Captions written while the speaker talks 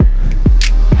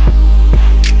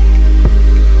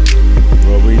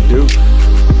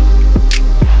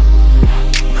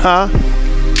Huh?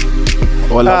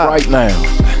 Well, right now.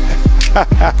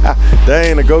 That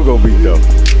ain't a go-go beat, though.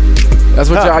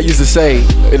 That's what y'all used to say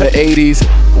in the 80s.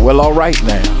 Well, all right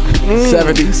now.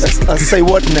 70s. I say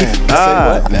what now?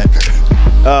 Say what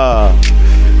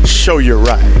now? Show you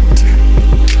right.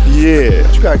 Yeah.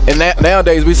 And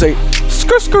nowadays we say,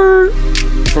 skirt.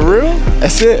 For real?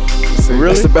 That's it. Really?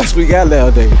 That's the best we got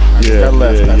nowadays.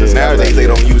 Nowadays they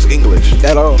don't use English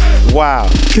At all. Wow.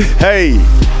 Hey.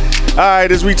 All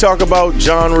right, as we talk about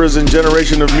genres and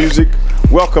generation of music,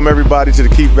 welcome everybody to the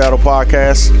Keith Battle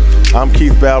Podcast. I'm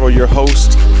Keith Battle, your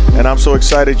host, and I'm so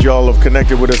excited y'all have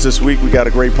connected with us this week. We got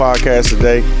a great podcast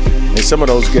today, and some of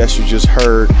those guests you just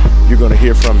heard, you're going to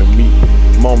hear from and meet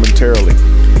momentarily.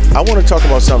 I want to talk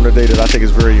about something today that I think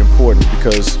is very important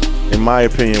because, in my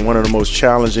opinion, one of the most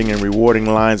challenging and rewarding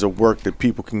lines of work that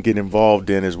people can get involved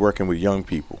in is working with young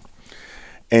people.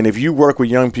 And if you work with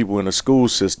young people in a school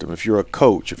system, if you're a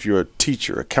coach, if you're a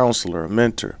teacher, a counselor, a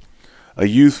mentor, a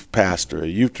youth pastor, a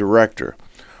youth director,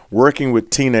 working with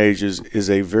teenagers is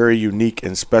a very unique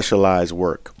and specialized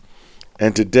work.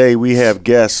 And today we have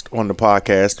guests on the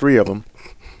podcast, 3 of them,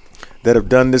 that have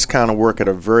done this kind of work at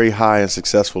a very high and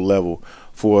successful level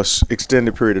for an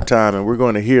extended period of time. And we're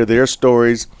going to hear their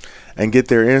stories and get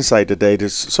their insight today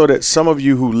so that some of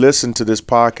you who listen to this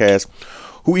podcast,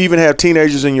 who even have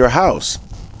teenagers in your house,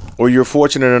 or you're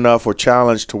fortunate enough or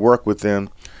challenged to work with them,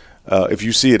 if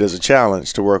you see it as a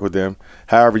challenge to work with them,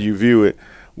 however you view it,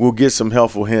 we'll get some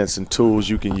helpful hints and tools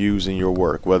you can use in your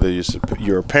work, whether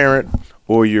you're a parent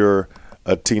or you're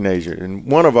a teenager. And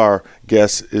one of our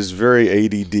guests is very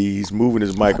ADD. He's moving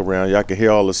his mic around. Y'all can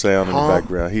hear all the sound in the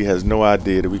background. He has no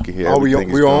idea that we can hear everything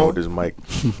he's doing with his mic.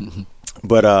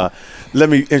 But let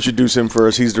me introduce him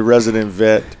first. He's the resident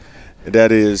vet.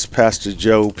 That is Pastor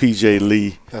Joe P.J.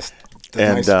 Lee. That's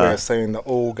the nice way of saying the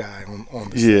old guy on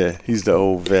the set. Yeah, he's the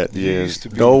old vet. Yeah,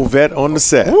 the old vet on the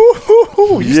set.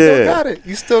 You still got it.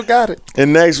 You still got it.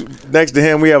 And next to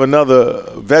him, we have another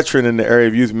veteran in the area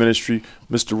of youth ministry,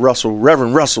 Mr. Russell,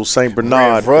 Reverend Russell St.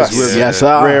 Bernard. Rev Russ. Yes,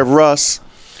 sir. Rev Russ.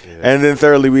 Yeah. And then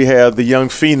thirdly, we have the young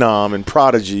phenom and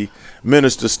prodigy,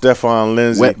 Minister Stefan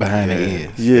Lindsay. Wet behind the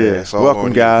ears. Yeah.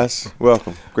 Welcome, guys.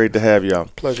 Welcome. Great to have y'all.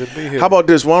 Pleasure to be here. How about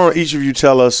this? Why don't each of you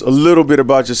tell us a little bit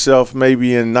about yourself,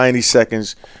 maybe in 90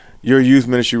 seconds, your youth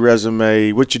ministry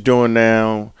resume, what you're doing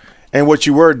now, and what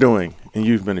you were doing in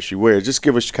youth ministry. Just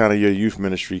give us kind of your youth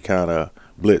ministry kind of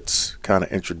blitz kind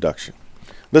of introduction.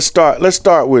 Let's start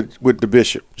with the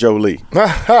bishop, Joe Lee.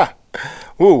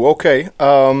 Ooh, okay.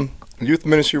 Youth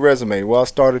ministry resume. Well, I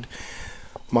started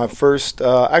my first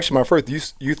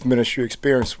youth ministry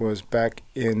experience was back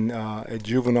in a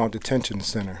juvenile detention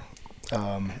center.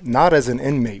 Not as an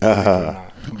inmate,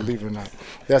 believe it or not.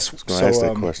 Ask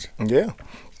that question. Yeah.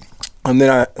 And then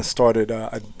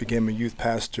I became a youth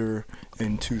pastor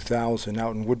in 2000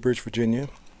 out in Woodbridge, Virginia.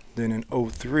 Then in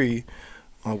 2003,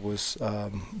 I was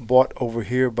brought over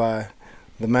here by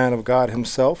the man of God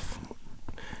himself,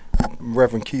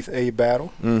 Reverend Keith A.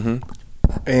 Battle. Mm-hmm.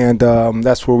 And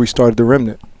that's where we started the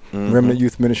Remnant. Mm-hmm. Remnant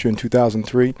Youth Ministry in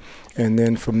 2003. And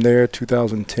then from there,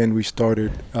 2010, we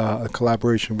started a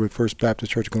collaboration with First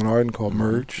Baptist Church Glenarden called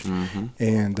Merge. Mm-hmm.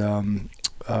 And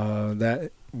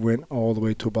that went all the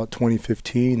way to about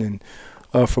 2015. And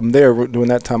from there, during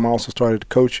that time, I also started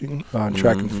coaching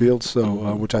track and field,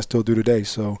 so which I still do today.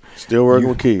 So still working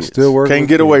with kids. Still working. Can't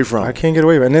get away from. I can't get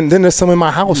away from. And then there's some in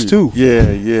my house too. Yeah.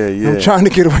 I'm trying to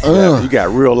get away. You got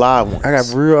real live ones. I got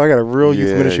a real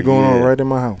youth ministry going on right in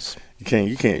my house. You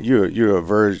can't. You're a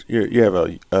virgin. You have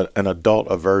an adult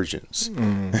aversions.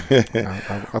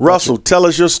 Russell, tell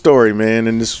us your story, man,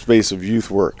 in this space of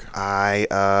youth work.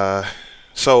 I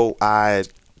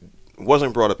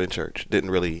wasn't brought up in church. Didn't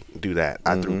really do that.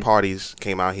 I threw parties.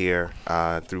 Came out here.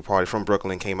 Threw parties from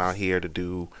Brooklyn. Came out here to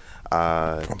do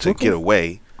get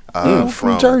away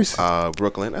from Jersey.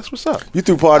 Brooklyn. That's what's up. You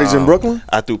threw parties in Brooklyn?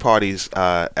 I threw parties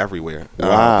everywhere.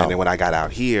 Wow. And then when I got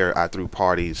out here, I threw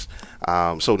parties.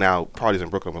 So now parties in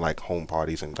Brooklyn were like home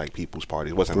parties and like people's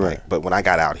parties. It wasn't like, but when I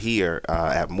got out here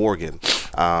at Morgan,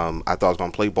 I thought I was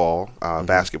gonna play ball,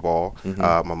 basketball.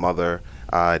 My mother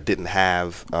didn't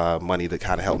have money to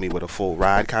kind of help me with a full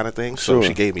ride kind of thing. So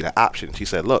she gave me the option. She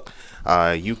said, look,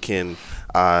 you can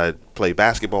play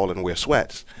basketball and wear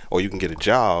sweats, or you can get a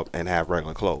job and have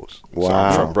regular clothes. Wow. So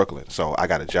I'm from Brooklyn, so I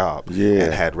got a job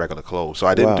and had regular clothes. So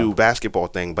I didn't do basketball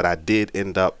thing, but I did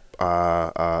end up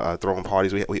throwing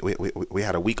parties. We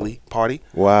had a weekly party.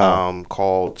 Wow.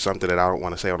 Called something that I don't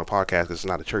want to say on the podcast because it's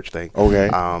not a church thing. Okay.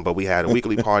 But we had a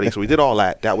weekly party, so we did all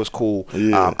that. That was cool.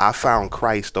 Yeah. I found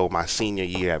Christ though my senior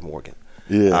year at Morgan.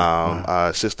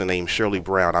 Yeah. Sister named Shirley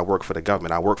Brown. I work for the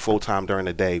government. I work full time during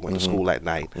the day, went to school at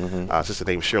night. Sister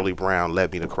named Shirley Brown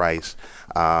led me to Christ.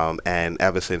 And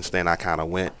ever since then, I kind of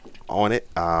went on it.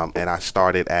 And I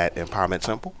started at Empowerment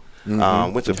Temple.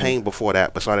 Went to Payne before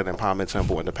that, but started at Empowerment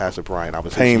Temple under Pastor Brian. I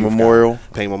was Payne Memorial.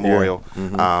 Payne Memorial.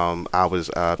 Yeah. I was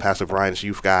Pastor Brian's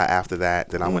youth guy after that.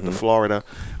 Then I went to Florida.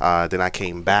 Then I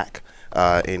came back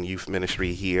in youth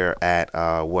ministry here at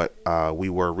what we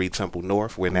were Reed Temple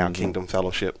North. We're now Kingdom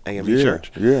Fellowship AME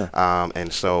Church. Yeah.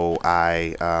 And so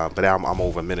but I'm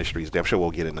over ministries. I'm sure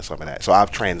we'll get into some of that. So I've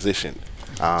transitioned.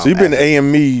 So you've been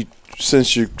AME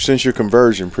since your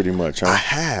conversion, pretty much, huh? I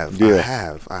have.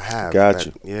 Yeah. I have.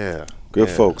 Gotcha. Yeah. Good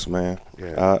folks, man.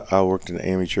 Yeah. I worked in the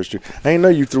AME church too. I didn't know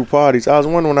you threw parties. I was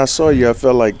wondering when I saw you, I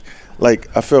felt like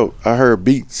I heard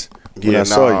beats when I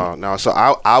saw you. No. So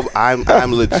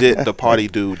I'm legit the party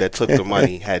dude that took the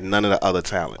money, had none of the other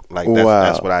talent. Like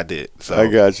that's what I did. So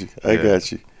I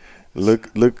got you.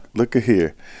 Look at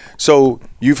here. So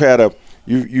you've had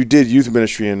you did youth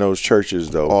ministry in those churches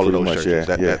though. All of those much, churches.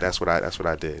 Yeah. That's what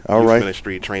I did. All youth right.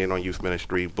 Ministry, training on youth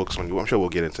ministry, books on you. I'm sure we'll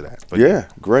get into that. But yeah,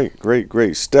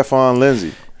 great. Stefan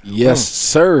Lindsay. Yes,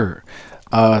 sir.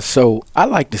 So I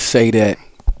like to say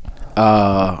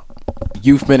that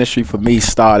youth ministry for me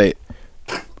started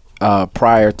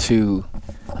prior to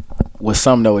what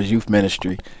some know as youth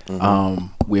ministry.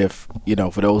 With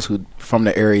for those who from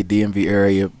the area, DMV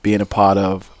area, being a part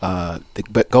of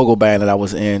the go-go band that I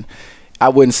was in. I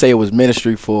wouldn't say it was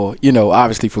ministry for,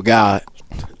 obviously for God,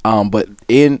 but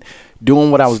in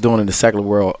doing what I was doing in the secular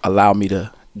world allowed me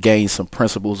to gain some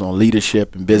principles on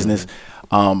leadership and business.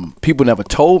 People never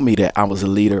told me that I was a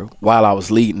leader while I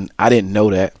was leading. I didn't know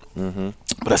that,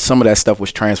 but some of that stuff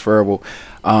was transferable.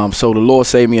 So the Lord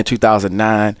saved me in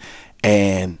 2009,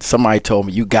 and somebody told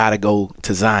me, you got to go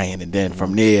to Zion. And then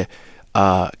from there,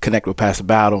 connect with Pastor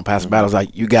Battle. And Pastor Battle's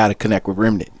like, you got to connect with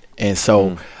Remnant. And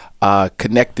so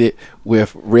connected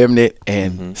with Remnant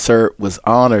and was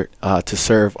honored to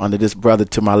serve under this brother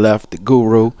to my left, the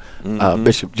guru,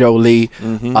 Bishop Joe Lee.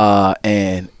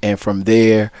 And from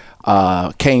there,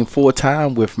 came full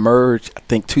time with Merge, I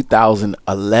think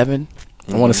 2011.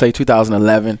 I want to say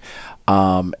 2011.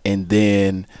 And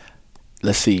then,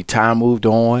 let's see, time moved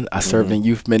on. I served in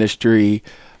youth ministry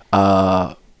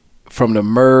from the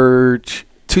Merge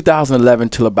 2011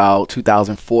 till about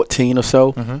 2014 or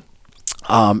so.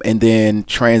 And then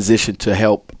transitioned to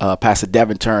help Pastor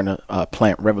Devin Turner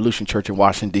plant Revolution Church in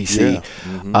Washington, D.C.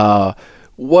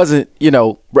 Wasn't,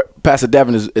 Pastor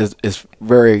Devin is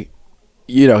very,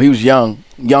 he was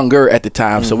younger at the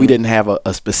time, so we didn't have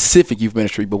a specific youth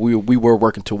ministry, but we were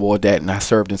working toward that, and I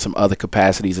served in some other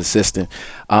capacities, assistant.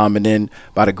 And then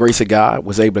by the grace of God,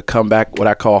 was able to come back what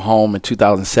I call home in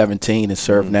 2017 and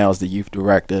serve now as the youth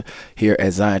director here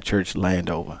at Zion Church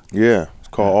Landover. Yeah.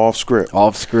 Called Off Script.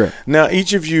 Off Script. Now,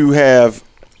 each of you have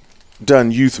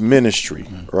done youth ministry,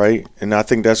 right? And I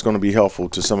think that's going to be helpful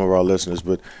to some of our listeners.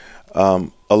 But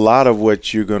a lot of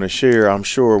what you're going to share, I'm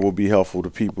sure, will be helpful to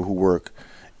people who work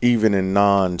even in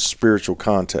non-spiritual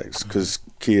contexts, because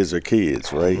kids are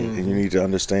kids, right? And you need to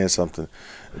understand something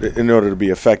in order to be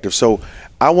effective. So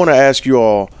I want to ask you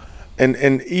all, and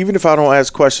even if I don't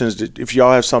ask questions, if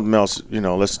y'all have something else,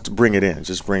 let's bring it in.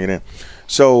 Just bring it in.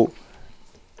 So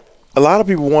a lot of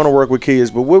people want to work with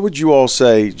kids, but what would you all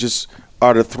say just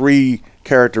are the three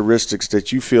characteristics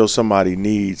that you feel somebody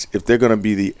needs if they're going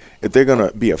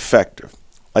to be effective?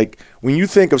 Like when you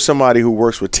think of somebody who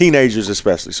works with teenagers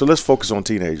especially, so let's focus on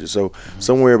teenagers. So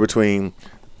somewhere between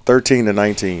 13 to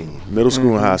 19, middle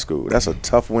school and high school, that's a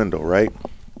tough window, right?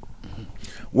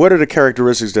 What are the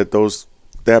characteristics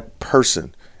that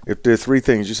person, if there are three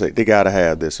things you say, they got to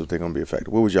have this if they're going to be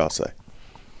effective, what would y'all say?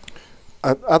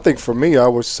 I think for me, I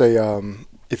would say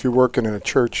if you're working in a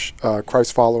church,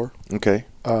 Christ follower, okay,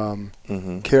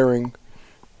 caring,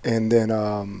 and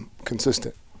then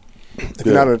consistent. If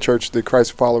you're not in a church, the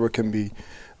Christ follower can be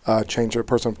change a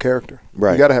person of character.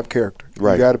 Right. You got to have character.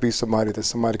 Right. You got to be somebody that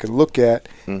somebody can look at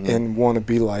and want to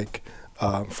be like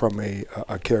from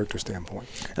a character standpoint.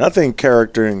 And I think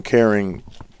character and caring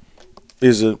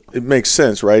it makes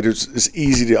sense, right? It's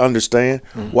easy to understand.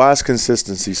 Why is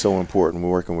consistency so important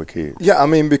when working with kids? Yeah, I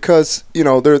mean, because,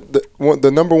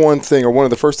 the number one thing, or one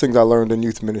of the first things I learned in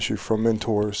youth ministry from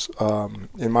mentors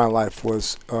in my life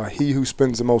was he who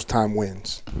spends the most time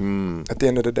wins at the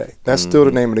end of the day. That's still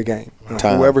the name of the game.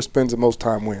 Whoever spends the most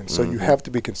time wins. So you have to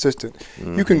be consistent.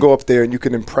 You can go up there and you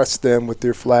can impress them with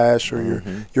your flash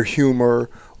or your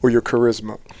humor or your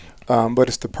charisma. But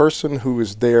it's the person who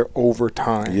is there over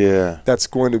time that's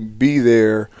going to be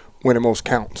there when it most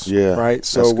counts. Yeah, Right.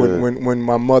 So that's good. when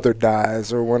my mother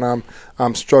dies, or when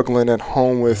I'm struggling at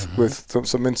home with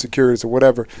some insecurities or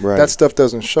whatever, Right. that stuff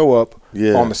doesn't show up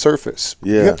Yeah. on the surface.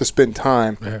 Yeah. You have to spend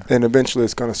time, and eventually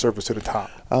it's going to surface to the top.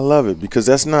 I love it because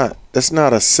that's not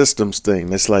a systems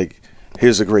thing. It's like,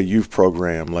 here's a great youth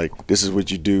program. Like, this is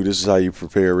what you do. This is how you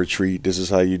prepare a retreat. This is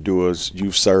how you do a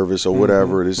youth service or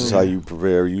whatever. This is how you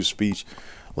prepare a youth speech.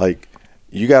 Like,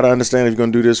 you got to understand, if you're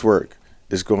going to do this work,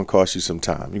 it's going to cost you some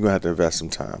time. You're going to have to invest some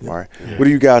time. All right. What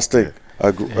do you guys think?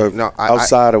 No,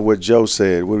 Outside of what Joe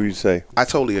said, what do you say? I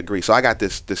totally agree. So I got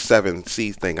this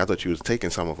 7C thing. I thought you was taking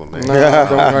some of them, man.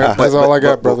 That's all I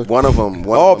got, brother. One of them.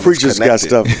 All preachers got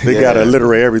stuff. They got to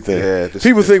alliterate everything. Yeah,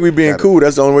 People think we being cool.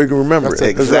 That's the only way you can remember it.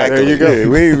 Exactly. There you go. Yeah,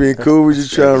 we ain't being cool. We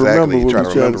just trying to remember what trying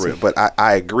we to trying to remember say. it. But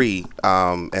I agree,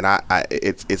 and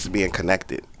it's being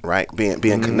connected, right?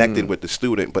 Being connected with the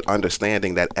student, but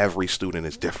understanding that every student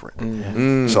is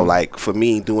different. So, like, for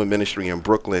me, doing ministry in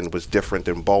Brooklyn was different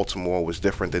than Baltimore, was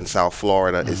different than South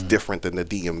Florida, is different than the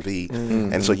DMV,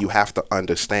 and so you have to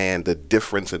understand the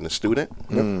difference in the student,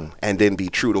 and then be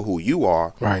true to who you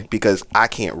are, Right. Because I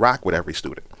can't rock with every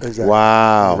student. Exactly.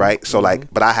 Wow. Right. So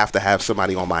but I have to have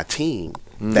somebody on my team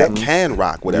that can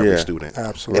rock with every Yeah. student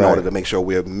Absolutely. in order to make sure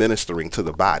we're ministering to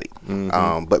the body,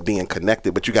 but being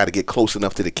connected. But you got to get close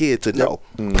enough to the kid to know,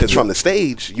 because from the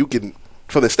stage,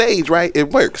 right, it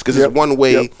works because it's one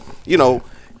way,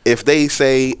 if they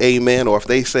say amen or if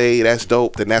they say that's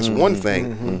dope, then that's one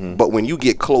thing. But when you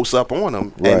get close up on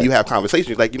them Right. and you have conversations,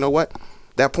 you're like, you know what?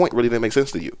 That point really didn't make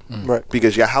sense to you. Right.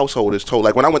 Because your household is told.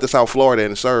 Like, when I went to South Florida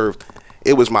and served,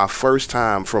 it was my first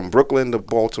time from Brooklyn to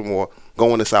Baltimore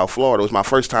going to South Florida. It was my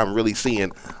first time really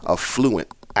seeing a fluent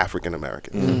African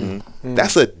American.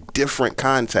 That's a different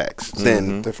context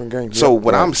than Different game. So Yep.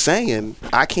 what I'm saying,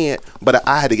 I can't, but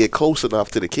I had to get close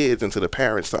enough to the kids and to the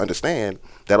parents to understand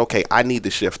that, okay, I need to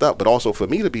shift up, but also for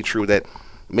me to be true that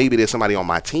maybe there's somebody on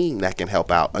my team that can help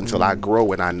out until I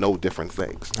grow and I know different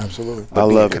things. Absolutely. But I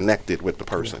being love it. connected with the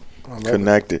person.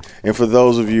 Connected. And for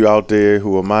those of you out there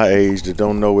who are my age that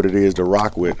don't know what it is to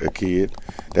rock with a kid,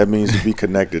 that means to be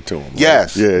connected to them. Right?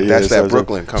 Yes, that's that So-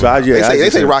 Brooklyn coming. So I They say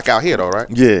just- rock out here though, right?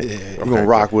 Yeah, you're gonna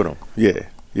rock with them. Yeah.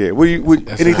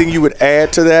 Anything you would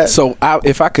add to that? So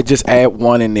if I could just add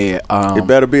one in there, It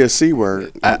better be a C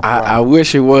word. I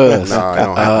wish it was. No, I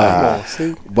don't have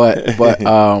See? But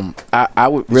I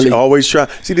would Really really always try.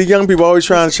 See, the young people always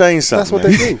trying to change something. That's what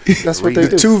they do. That's what they The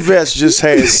do. two vets just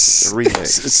had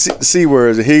Remix. C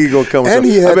words, and here you go coming. And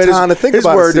he had time to think his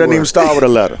about a word C doesn't word. even start with a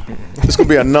letter. It's gonna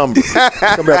be a number. It's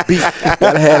gonna be a beat.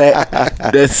 gotta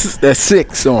have that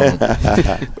 6 on.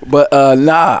 But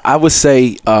I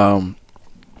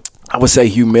would say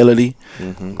humility,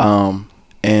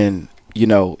 and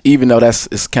even though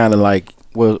it's kind of like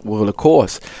well of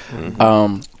course,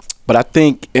 but I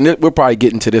think, and we'll probably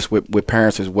get into this with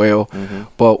parents as well.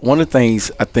 But one of the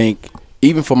things I think,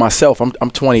 even for myself,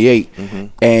 I'm 28,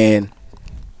 and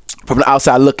from the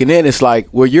outside looking in, it's like,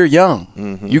 well, you're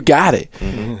young, you got it,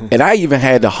 and I even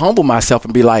had to humble myself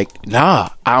and be like, nah,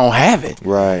 I don't have it.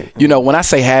 Right. When I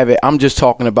say have it, I'm just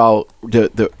talking about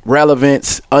the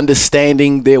relevance,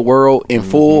 understanding their world in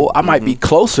full. I might be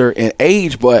closer in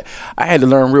age, but I had to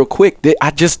learn real quick that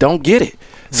I just don't get it.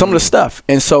 Some of the stuff.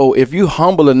 And so if you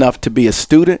humble enough to be a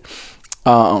student,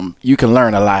 you can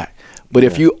learn a lot. But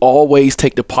if you always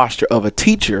take the posture of a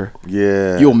teacher,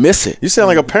 you'll miss it. You sound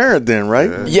like a parent then,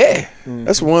 right? Yeah.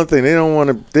 That's one thing. They don't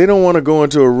want to go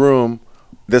into a room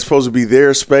that's supposed to be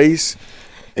their space,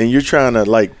 and you're trying to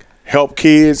like help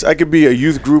kids. I could be a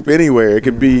youth group anywhere. It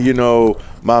could be,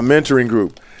 my mentoring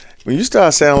group. When you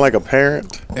start sounding like a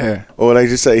parent, or like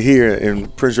just say here in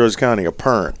Prince George's County, a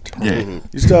parent. You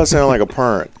start sounding like a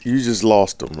parent. You just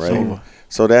lost them, right?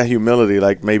 So that humility,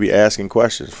 like maybe asking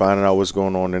questions, finding out what's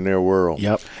going on in their world.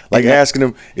 Yep. Like asking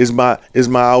them, is my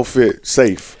outfit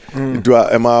safe? Am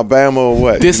I Obama or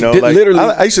what? Literally,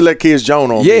 I used to let kids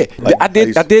joan on me. Like, I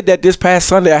did that this past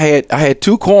Sunday. I had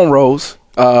 2 cornrows.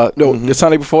 The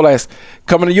Sunday before last,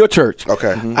 coming to your church.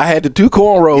 Okay. I had the 2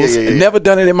 cornrows. Yeah. Never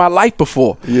done it in my life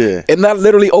before. Yeah. And I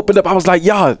literally opened up. I was like,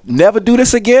 y'all never do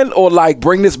this again, or like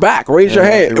bring this back. Raise your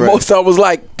hand. And right. most of them was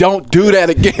like, don't do that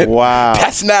again. Wow.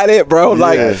 That's not it, bro.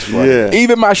 Like, yeah.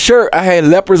 even my shirt, I had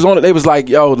lepers on it. They was like,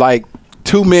 yo, like,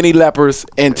 too many lepers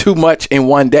and too much in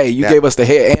one day. You gave us the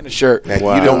hair and the shirt.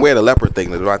 Now, you don't wear the leopard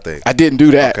thing, that's what I think. I didn't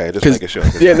do that. Okay, just making sure.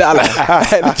 Yeah, I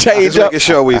had to change Just up. making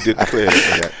sure we did clear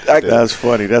that. That's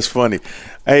funny.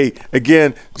 Hey,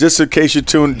 again, just in case you're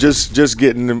tuned, just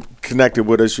getting them connected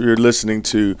with us, you're listening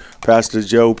to Pastor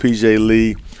Joe P.J.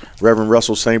 Lee, Reverend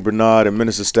Russell St. Bernard, and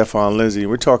Minister Stephon Lindsay.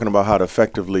 We're talking about how to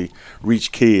effectively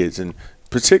reach kids, and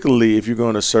particularly if you're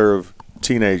going to serve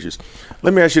teenagers.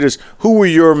 Let me ask you this: who were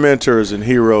your mentors and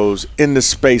heroes in the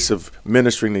space of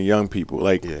ministering to young people?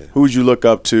 Like, who would you look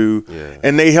up to?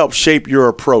 And they help shape your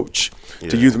approach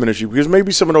to youth ministry, because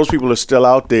maybe some of those people are still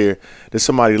out there. There's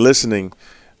somebody listening.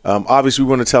 Obviously, we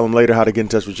want to tell them later how to get in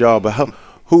touch with y'all, but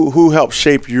who helped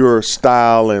shape your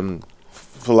style and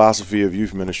philosophy of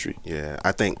youth ministry? Yeah,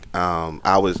 I think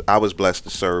I was blessed to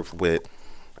serve with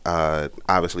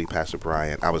obviously Pastor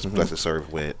Bryant. I was blessed to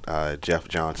serve with Jeff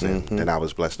Johnson, and I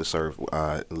was blessed to serve,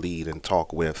 lead and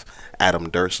talk with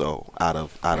Adam Durso out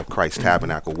of Christ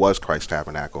Tabernacle, was Christ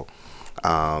Tabernacle.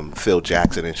 Phil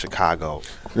Jackson in Chicago.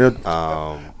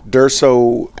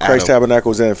 Durso, Christ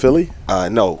Tabernacle, is that in Philly?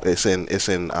 No, it's in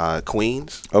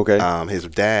Queens. Okay. His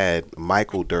dad,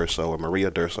 Michael Durso, and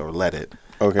Maria Durso led it.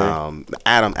 Okay.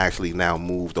 Adam actually now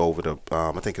moved over to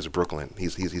I think it's Brooklyn.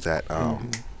 He's at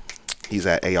he's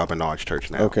at A.R. Bernard's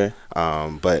church now. Okay.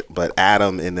 But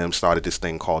Adam and them started this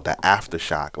thing called the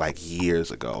Aftershock like years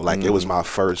ago. Like it was my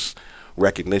first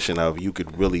recognition of you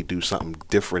could really do something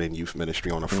different in youth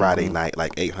ministry on a Friday night,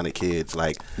 like 800 kids,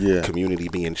 like community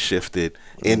being shifted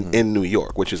in New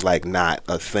York, which is like not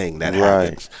a thing that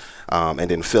happens. And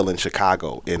then Phil in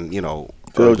Chicago, and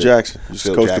Phil Jackson used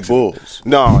to coach the Bulls.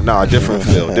 No, different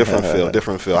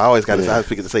Phil. I always I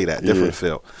forget to say that. Different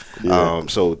Phil. Yeah.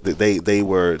 So they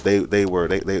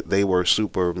were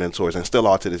super mentors, and still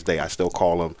are to this day. I still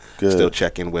call them, still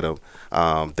check in with them.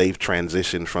 They've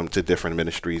transitioned to different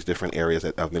ministries, different areas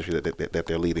of ministry that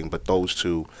they're leading. But those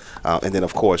two, and then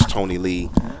of course Tony Lee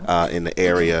in the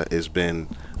area has been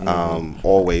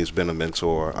always been a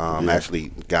mentor.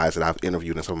 Actually, guys that I've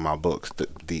interviewed in some of my books,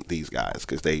 these guys,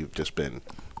 because they've just been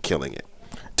killing it.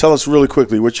 Tell us really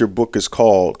quickly what your book is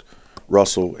called,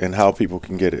 Russell, and how people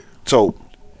can get it. So,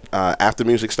 After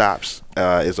Music Stops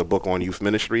is a book on youth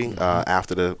ministry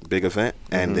after the big event,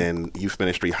 and then Youth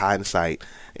Ministry Hindsight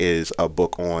is a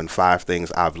book on 5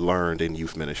 things I've learned in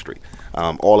youth ministry.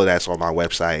 All of that's on my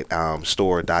website,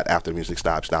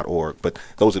 store.aftermusicstops.org. But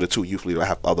those are the 2 youth leaders. I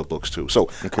have other books too. So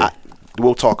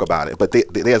we'll talk about it. But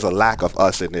there's a lack of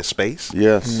us in this space.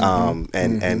 Yes.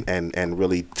 And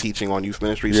really teaching on youth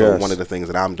ministry. So one of the things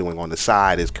that I'm doing on the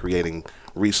side is creating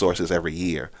resources every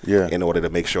year in order to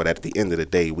make sure that at the end of the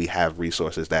day we have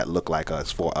resources that look like us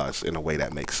for us in a way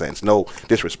that makes sense. No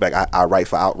disrespect, I write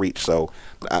for outreach, so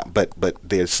but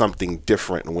there's something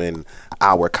different when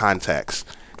our context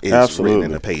is written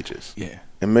in the pages.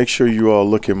 And make sure you all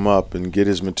look him up and get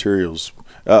his materials.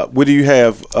 What do you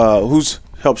have, who's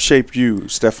helped shape you,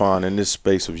 Stefan, in this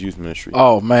space of youth ministry?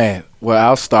 Oh man, well,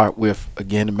 I'll start with,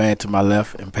 again, the man to my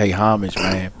left and pay homage,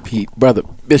 man, Brother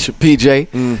Bishop PJ.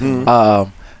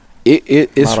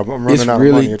 It's I'm running out really,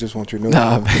 of money. I just want you to know.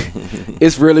 Man,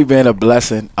 it's really been a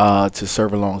blessing to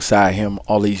serve alongside him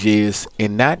all these years,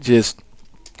 and not just.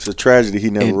 It's a tragedy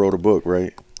he never wrote a book,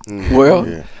 right?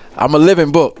 Well, I'm a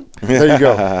living book. There you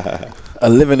go. A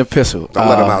living epistle. Don't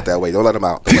let him out that way. Don't let him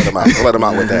out. Don't let him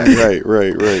out with that.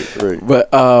 Right.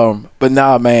 But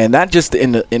nah, man, not just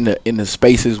in the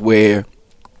spaces where,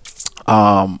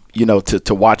 to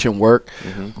watch him work,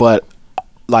 but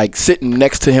like sitting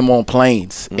next to him on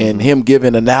planes and him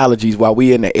giving analogies while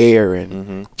we in the air,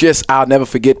 and just, I'll never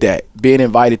forget that, being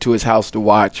invited to his house to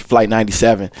watch Flight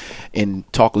 97 and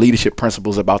talk leadership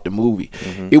principles about the movie.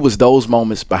 It was those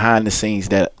moments behind the scenes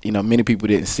that many people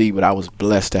didn't see, but I was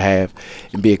blessed to have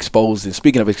and be exposed. And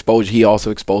speaking of exposure, he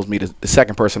also exposed me to the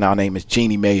second person I'll name is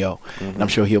Jeannie Mayo, and I'm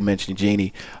sure he'll mention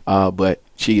Jeannie, but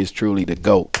she is truly the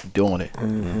GOAT doing it.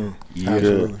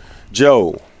 Absolutely.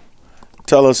 Joe,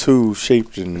 tell us who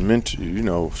shaped and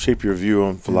mentored, shape your view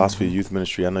on philosophy of youth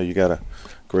ministry. I know you got a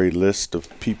great list of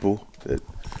people that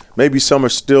maybe some are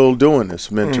still doing this,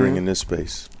 mentoring in this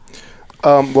space.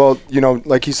 Well,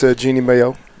 like he said, Jeannie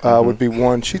Mayo would be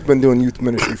one. She's been doing youth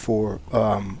ministry for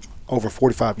over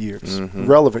 45 years,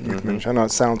 relevant youth ministry. I know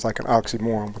it sounds like an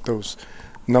oxymoron with those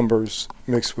numbers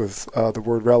mixed with the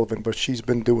word relevant, but she's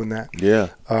been doing that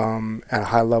at a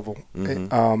high level.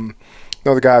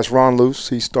 Another guy is Ron Luce.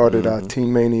 He started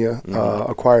Teen Mania,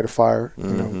 Acquire the Fire,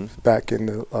 back in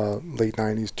the late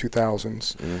 90s,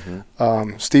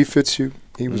 2000s. Steve Fitzhugh,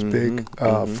 he was big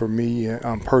for me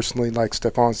personally, like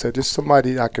Stefan said, just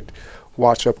somebody I could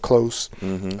watch up close,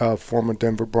 former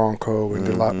Denver Bronco, and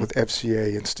did a lot with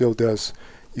FCA and still does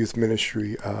youth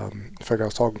ministry. In fact, I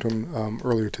was talking to him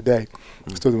earlier today.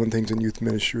 Still doing things in youth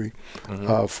ministry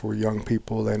for young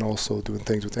people, and also doing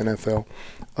things with NFL.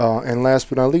 And last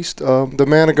but not least, the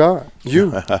man of God,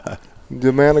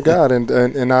 the man of God.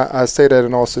 And I say that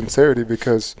in all sincerity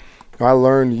because I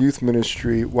learned youth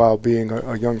ministry while being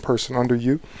a young person under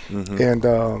you. And,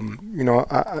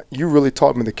 you really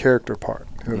taught me the character part.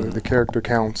 The character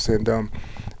counts. And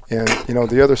And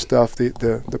the other stuff,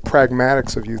 the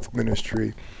pragmatics of youth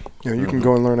ministry, you can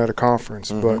go and learn at a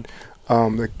conference, but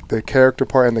the character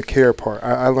part and the care part,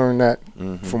 I learned that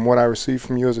from what I received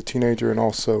from you as a teenager, and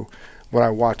also what I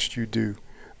watched you do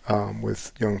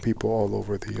with young people all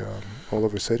over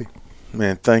the city.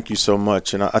 Man, thank you so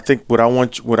much. And I think what I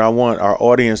want our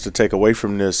audience to take away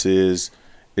from this is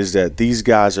that these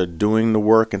guys are doing the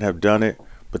work and have done it,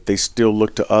 but they still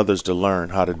look to others to learn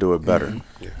how to do it better.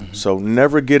 So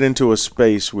never get into a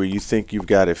space where you think you've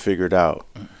got it figured out.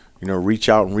 Reach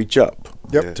out and reach up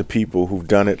to people who've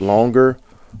done it longer,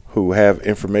 who have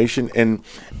information.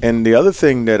 And the other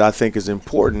thing that I think is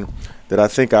important, that I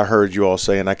think I heard you all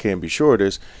say, and I can't be sure of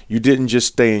this, you didn't just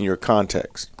stay in your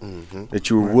context, that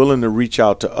you were willing to reach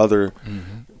out to other,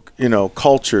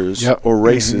 cultures or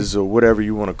races or whatever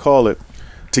you want to call it,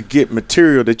 to get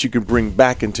material that you can bring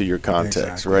back into your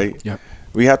context, right? Yep.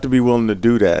 We have to be willing to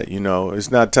do that.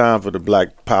 It's not time for the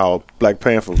Black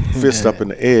Panther fist up in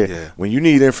the air. Yeah. When you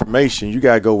need information, you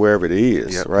got to go wherever it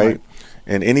is, right?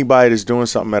 And anybody that's doing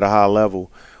something at a high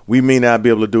level, we may not be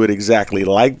able to do it exactly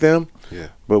like them,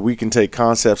 but we can take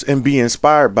concepts and be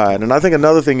inspired by it. And I think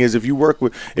another thing is, if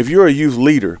you're a youth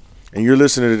leader and you're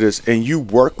listening to this and you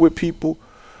work with people,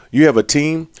 you have a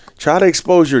team, try to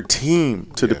expose your team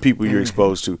to the people you're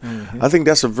exposed to. I think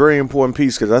that's a very important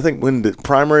piece, because I think when the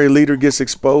primary leader gets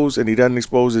exposed and he doesn't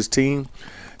expose his team,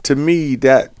 to me,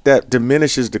 that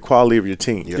diminishes the quality of your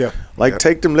team.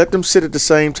 Take them, let them sit at the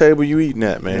same table you eating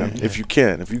at, man, if you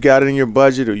can. If you got it in your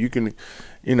budget, or you can,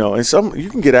 and you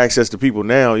can get access to people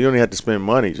now. You don't even have to spend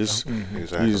money. Just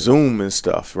you Zoom and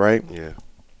stuff, right? Yeah.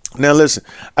 Now, listen,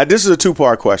 this is a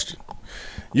two-part question.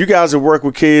 You guys have worked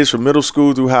with kids from middle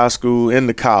school through high school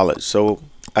into college. So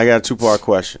I got a two-part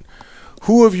question.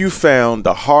 Who have you found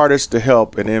the hardest to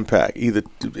help and impact? Either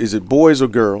is it boys or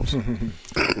girls?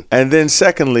 And then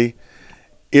secondly,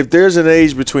 if there's an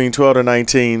age between 12 to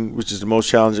 19, which is the most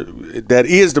challenging, that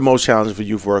is the most challenging for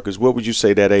youth workers, what would you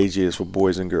say that age is for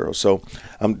boys and girls? So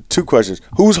two questions.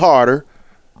 Who's harder,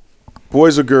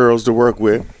 boys or girls, to work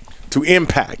with, to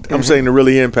impact? I'm saying to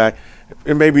really impact.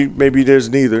 And maybe there's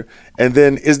neither. And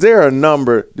then is there a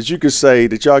number that you could say,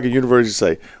 that y'all can universally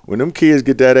say, when them kids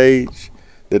get that age,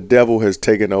 the devil has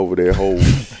taken over their whole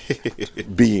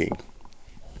being?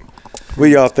 What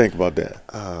do y'all think about that?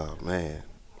 Oh, man.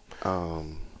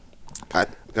 Go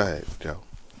ahead, Joe.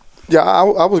 Yeah,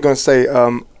 I was going to say,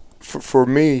 for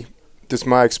me, just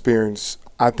my experience,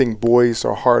 I think boys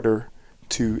are harder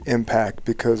to impact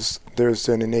because there's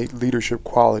an innate leadership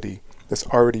quality that's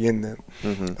already in them.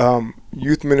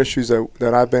 Youth ministries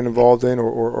that I've been involved in,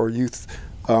 or youth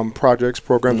projects,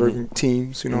 programs, or even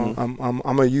teams.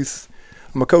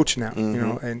 I'm a coach now.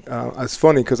 And it's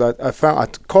funny because I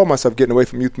call myself getting away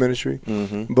from youth ministry,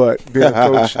 but being a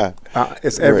coach,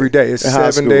 it's every day. It's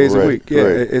 7 days a week. Yeah,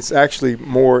 it's actually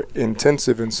more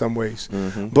intensive in some ways.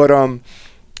 But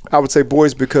I would say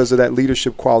boys because of that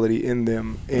leadership quality in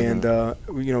them, and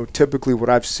typically what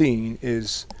I've seen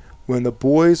is, when the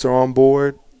boys are on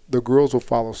board, the girls will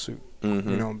follow suit.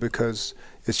 Because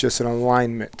it's just an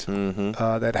alignment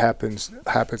that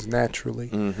happens naturally.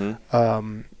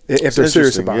 If they're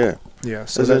serious about it. Yeah.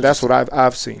 So that's what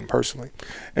I've seen personally.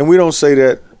 And we don't say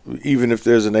that even if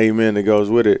there's an amen that goes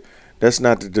with it. That's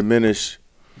not to diminish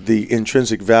the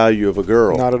intrinsic value of a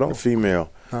girl, not at all, a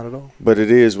female. Not at all. But it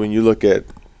is when you look at,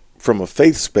 from a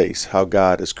faith space, how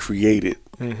God has created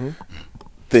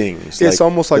things. It's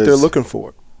almost like they're looking for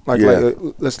it.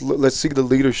 Let's see the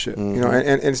leadership,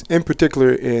 and in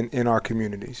particular in our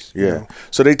communities.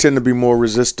 So they tend to be more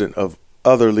resistant of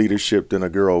other leadership than a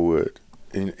girl would,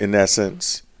 in that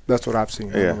sense. That's what I've seen.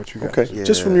 I don't know what you guys. Okay. Yeah.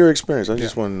 Just from your experience, I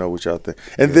just want to know what y'all think.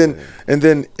 And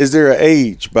then, is there an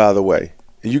age, by the way?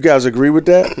 You guys agree with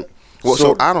that? Well,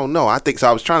 so I don't know. I think so.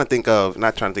 I was trying to think of,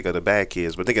 not trying to think of the bad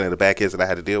kids, but thinking of the bad kids that I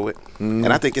had to deal with.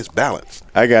 And I think it's balanced.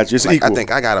 I got you. It's equal. I think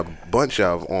I got a bunch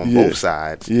of on both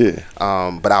sides. Yeah.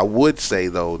 But I would say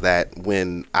though that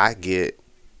when I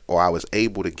was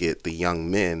able to get the young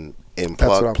men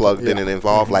plugged in and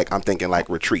involved, like I'm thinking like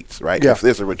retreats, right? If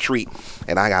there's a retreat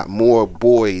and I got more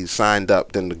boys signed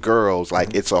up than the girls,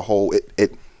 like it's a whole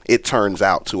it turns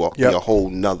out to be a whole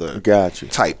nother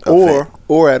type of event.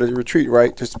 Or at a retreat,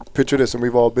 right? Just picture this, and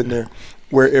we've all been there,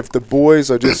 where if the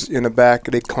boys are just in the back,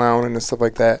 they clowning and stuff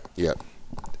like that. Yeah.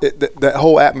 That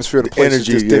whole atmosphere of the place is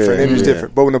just different. Energy's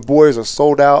different. But when the boys are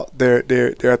sold out, they're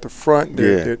at the front.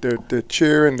 They're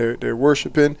cheering. They're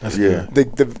worshiping.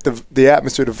 The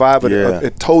atmosphere, the vibe of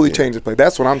it totally changes the place.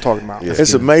 That's what I'm talking about. Yeah.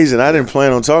 It's amazing. I didn't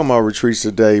plan on talking about retreats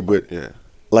today, but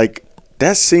like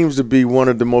that seems to be one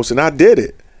of the most. And I did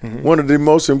it. One of the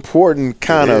most important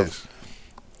kind of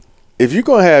if you're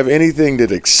gonna have anything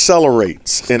that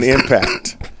accelerates an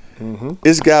impact,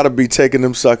 it's got to be taking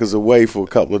them suckers away for a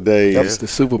couple of days. That's the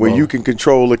Super Bowl. Where you can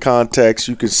control the context,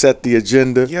 you can set the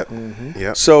agenda. Yep.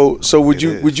 Yep. So would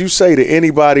you say to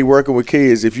anybody working with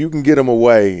kids, if you can get them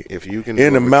away, If you can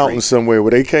in do the a mountains retreat. somewhere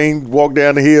where they can't walk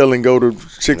down the hill and go to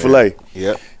Chick-fil-A,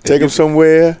 Yep. take them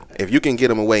somewhere. If you can get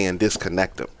them away and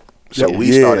disconnect them. So Yep.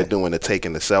 we Yeah. started doing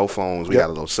taking the cell phones. We Yep. got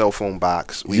a little cell phone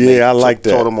box. We Yeah, I like that.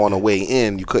 Told them on the way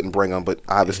in you couldn't bring them, but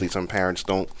obviously some parents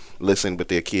don't listen with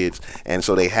their kids, and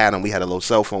so they had them. We had a little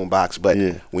cell phone box. But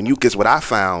when you, because what I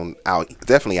found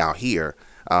definitely out here,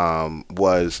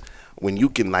 was when you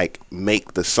can like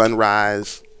make the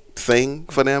sunrise thing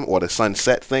for them or the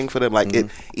sunset thing for them, like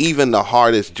even the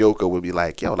hardest joker would be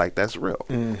like, yo, like that's real.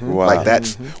 Wow. Like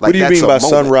that's like What do you that's mean a by moment.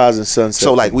 sunrise and sunset?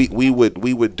 So like we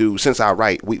would do, since I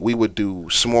write, we would do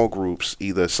small groups,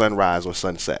 either sunrise or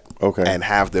sunset. Okay. And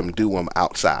have them do them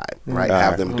outside, right?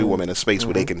 Have them do them in a space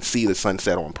where they can see the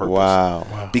sunset on purpose.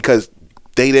 Wow. Because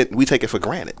we take it for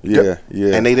granted. Yeah,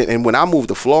 yeah. And they didn't. And when I moved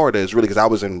to Florida, it's really because I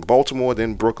was in Baltimore,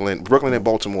 then Brooklyn and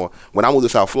Baltimore. When I moved to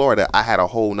South Florida, I had a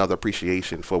whole nother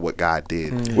appreciation for what God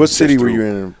did. What city just were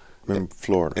through- you in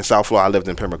Florida? In South Florida, I lived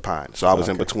in Pembroke Pines, so I was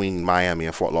in between Miami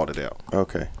and Fort Lauderdale.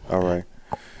 Okay, all right.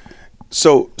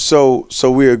 So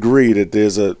we agree that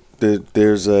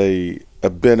there's a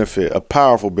benefit, a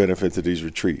powerful benefit to these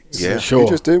retreats. Yeah. Sure. We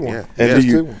just did one. Yeah. And Yeah. do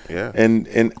you? Yeah.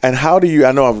 And how do you?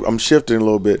 I know I'm shifting a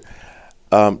little bit.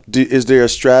 Is there a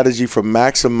strategy for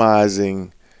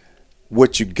maximizing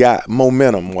what you got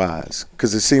momentum wise?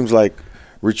 Because it seems like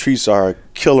retreats are a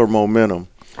killer momentum.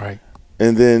 Right.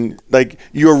 And then, like,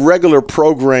 your regular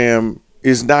program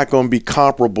is not going to be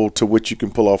comparable to what you can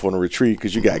pull off on a retreat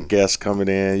because you got guests coming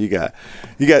in.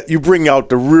 You bring out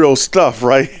the real stuff,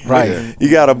 right? Right. You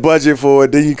got a budget for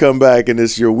it. Then you come back and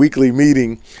it's your weekly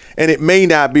meeting, and it may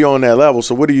not be on that level.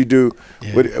 So what do you do?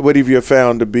 Yeah. What have you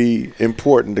found to be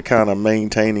important to kind of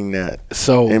maintaining that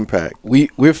So impact?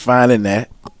 we're finding that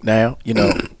now. You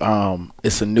know,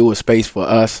 it's a newer space for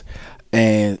us,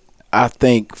 and I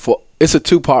think it's a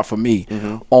two-part for me.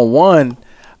 On one,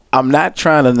 I'm not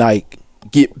trying to like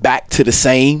get back to the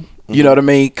same. You know what I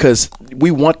mean? Because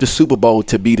we want the Super Bowl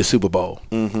to be the Super Bowl,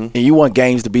 and you want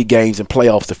games to be games and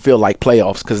playoffs to feel like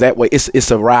playoffs. Because that way,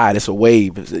 it's a ride, it's a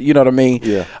wave. You know what I mean?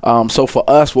 Yeah. So for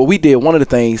us, what we did, one of the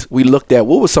things we looked at,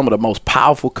 what were some of the most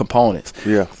powerful components?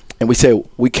 Yeah. And we said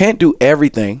we can't do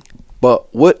everything,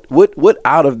 but what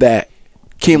out of that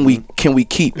can we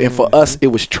keep? And for us, it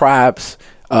was tribes.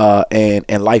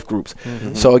 And life groups.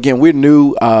 So again, we're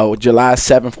new. July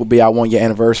 7th will be our 1-year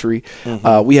anniversary.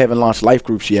 We haven't launched life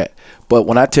groups yet, but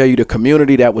when I tell you the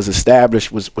community that was established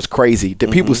was crazy. The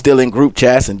people still in group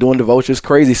chats and doing devotions,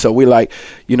 crazy. So we're like,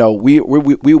 you know, we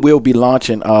will be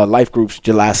launching life groups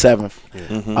July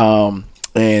 7th.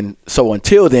 And so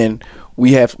until then,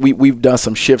 we've done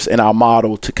some shifts in our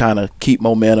model to kind of keep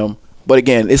momentum. But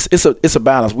again, it's a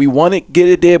balance. We want to get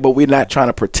it there, but we're not trying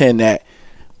to pretend that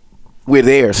we're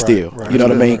there still. right. You know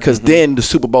what I mean? Because then the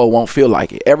Super Bowl won't feel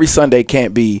like it. Every Sunday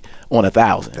can't be on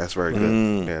 1,000. That's very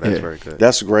good. Yeah, that's very good.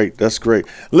 That's great. That's great.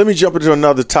 Let me jump into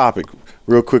another topic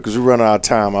real quick because we're running out of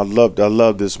time. I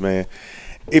love this, man.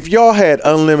 If y'all had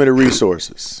unlimited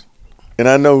resources, and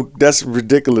I know that's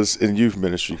ridiculous in youth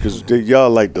ministry because y'all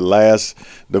like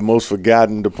the most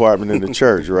forgotten department in the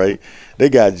church, right? They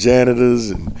got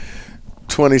janitors and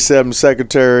 27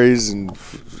 secretaries and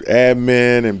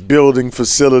admin and building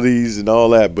facilities and all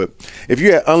that. But if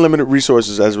you had unlimited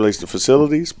resources as it relates to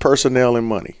facilities, personnel, and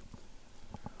money,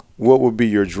 what would be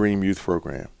your dream youth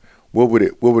program? What would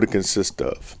it consist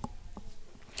of?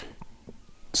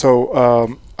 So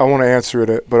I want to answer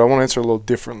it, but I want to answer it a little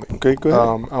differently. Okay, go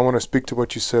ahead. I want to speak to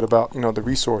what you said about the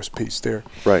resource piece there.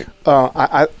 Right.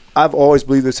 I've always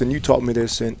believed this, and you taught me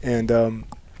this, and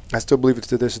I still believe it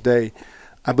to this day.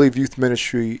 I believe youth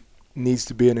ministry needs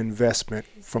to be an investment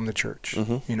from the church.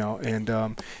 And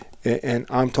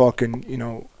I'm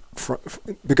talking,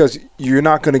 because you're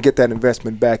not going to get that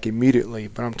investment back immediately,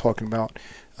 but I'm talking about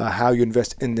how you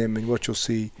invest in them and what you'll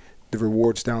see the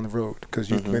rewards down the road, because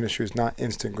youth ministry is not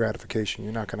instant gratification.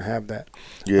 You're not going to have that.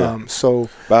 Yeah. So,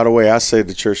 by the way, I say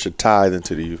the church should tithe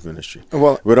into the youth ministry.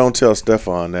 well, But don't tell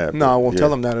Stefan that. no, I won't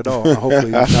tell him that at all.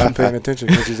 Hopefully he's not paying attention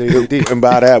because he's ADD. And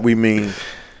by that we mean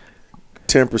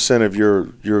 10% of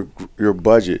your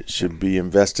budget should be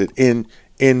invested in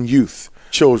youth,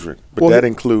 children. But Well, that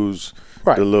includes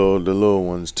right. the little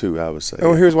ones too, I would say.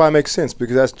 And here's why it makes sense,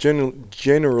 because that's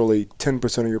generally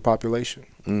 10% of your population,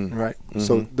 right?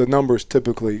 So the numbers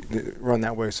typically run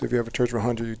that way. So if you have a church of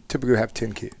 100, you typically have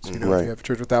 10 kids. Right. If you have a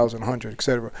church of 1,000, 100, et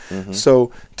cetera.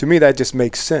 So to me, that just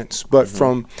makes sense. But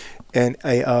from and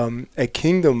a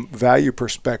kingdom value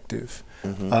perspective.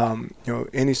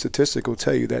 Any statistic will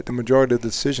tell you that the majority of the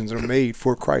decisions that are made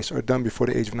for Christ are done before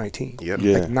the age of 19. Yep.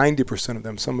 Yeah. Like 90% of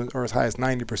them, some are as high as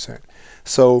 90%.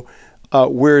 So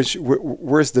where's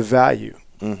the value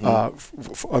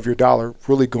of your dollar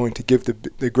really going to give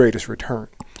the greatest return?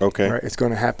 Okay. Right? It's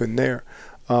going to happen there.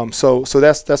 So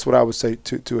that's what I would say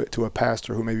to a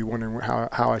pastor who may be wondering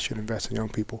how I should invest in young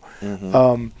people.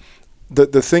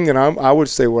 The thing that I would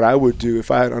say what I would do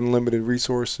if I had unlimited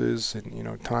resources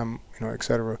and time, et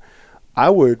cetera, I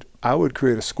would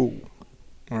create a school.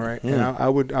 All right. And I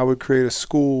would create a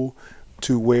school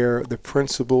to where the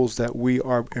principles that we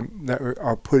are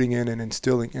putting in and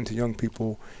instilling into young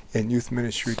people in youth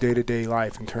ministry, day-to-day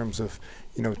life, in terms of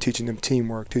teaching them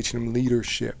teamwork, teaching them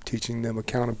leadership, teaching them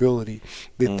accountability,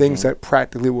 the things that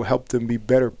practically will help them be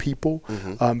better people,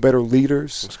 better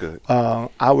leaders. That's good.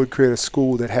 I would create a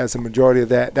school that has a majority of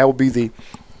that. That would be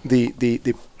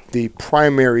the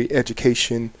primary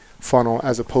education funnel,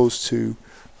 as opposed to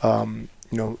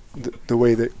the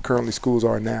way that currently schools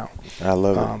are now. I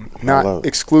love it. Not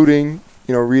excluding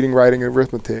reading, writing, and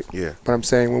arithmetic. Yeah. But I'm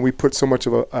saying when we put so much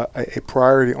of a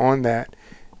priority on that,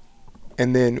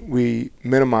 and then we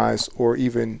minimize or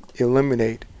even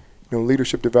eliminate,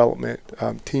 leadership development,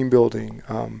 team building,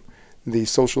 the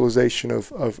socialization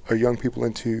of our young people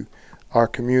into our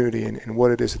community and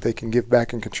what it is that they can give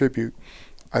back and contribute,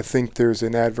 I think there's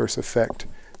an adverse effect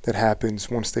that happens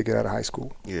once they get out of high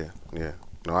school. Yeah.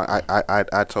 No,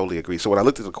 I totally agree. So when I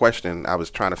looked at the question, I was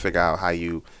trying to figure out how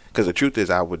because the truth is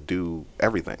I would do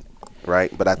everything,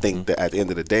 right? But I think that at the end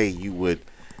of the day, you would,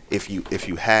 if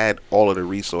you had all of the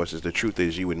resources, the truth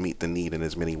is you would meet the need in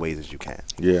as many ways as you can.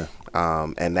 Yeah.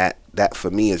 And that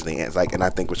for me is the answer. Like, and I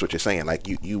think that's what you're saying. Like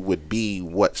you would be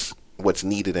what's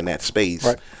needed in that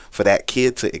space for that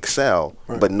kid to excel,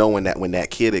 but knowing that when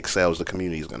that kid excels, the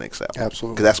community is going to excel.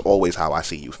 Absolutely. Because that's always how I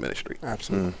see youth ministry.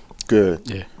 Absolutely. Good.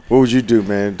 Yeah. What would you do,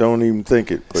 man? Don't even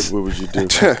think it, but what would you do?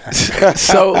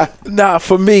 So,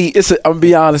 for me, I'm gonna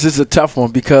be honest, it's a tough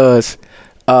one because,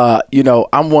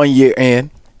 I'm 1 year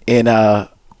in, and I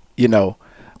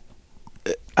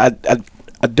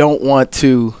don't want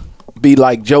to be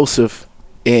like Joseph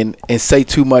and say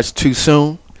too much too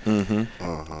soon.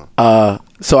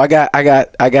 So I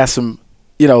got some,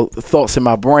 thoughts in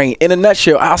my brain. In a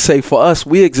nutshell, I'll say for us,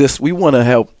 we want to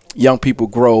help young people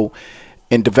grow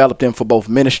and develop them for both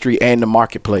ministry and the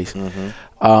marketplace.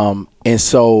 And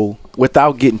so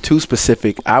without getting too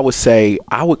specific, I would say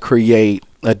I would create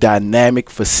a dynamic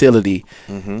facility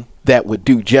that would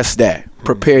do just that.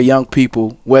 Prepare young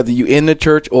people, whether you're in the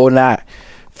church or not,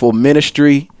 for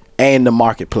ministry and the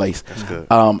marketplace. That's good.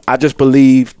 I just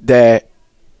believe that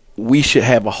we should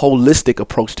have a holistic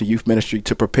approach to youth ministry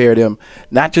to prepare them,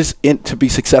 not just to be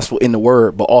successful in the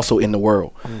word, but also in the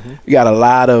world. You got a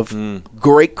lot of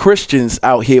great Christians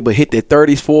out here, but hit their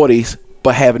 30s, 40s,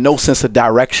 but have no sense of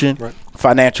direction,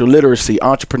 financial literacy,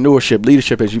 entrepreneurship,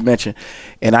 leadership, as you mentioned.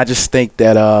 And I just think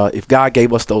that if God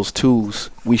gave us those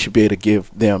tools, we should be able to give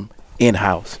them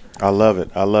in-house. I love it.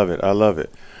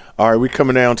 All right, we're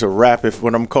coming down to I'm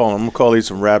going to call these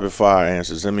some rapid fire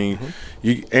answers. I mean,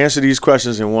 you answer these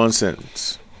questions in one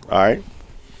sentence. All right.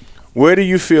 Where do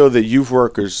you feel that youth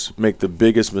workers make the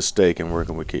biggest mistake in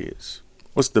working with kids?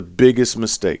 What's the biggest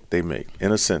mistake they make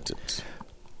in a sentence?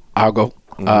 I'll go.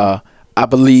 I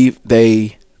believe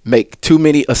they make too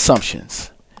many assumptions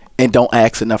and don't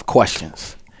ask enough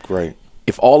questions. Great.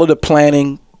 If all of the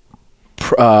planning,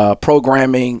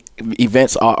 programming,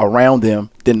 events are around them,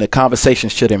 then the conversation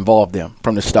should involve them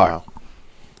from the start. Wow.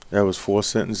 That was 4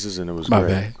 sentences, and it was My great.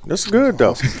 bad. That's good,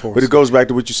 though. Awesome. But it goes back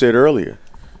to what you said earlier.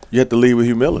 You have to lead with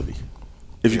humility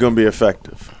if you're going to be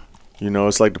effective.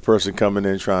 It's like the person coming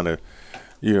in trying to,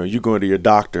 you going to your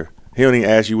doctor. He don't even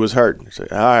ask you what's hurting. Say,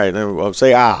 all right, then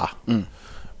say,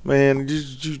 Man,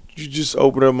 you just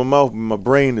open up my mouth and my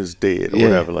brain is dead or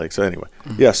whatever. Like, so anyway,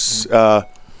 yes,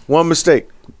 one mistake,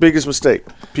 biggest mistake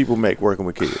people make working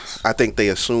with kids. I think they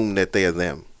assume that they are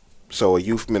them. So a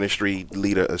youth ministry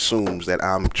leader assumes that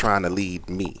I'm trying to lead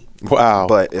me. Wow.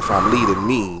 But if I'm leading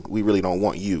me, we really don't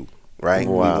want you, right?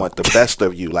 Wow. We want the best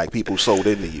of you, like people sold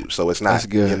into you. So it's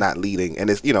not, you're not leading. And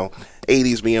it's,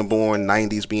 80s being born,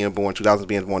 90s being born, 2000s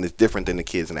being born is different than the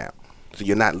kids now. So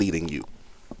you're not leading you.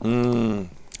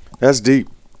 That's deep.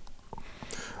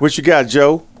 What you got,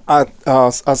 Joe? I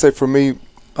say for me,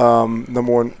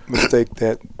 number one mistake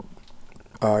that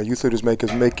youth leaders make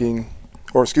is mistaking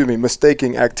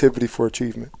activity for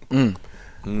achievement.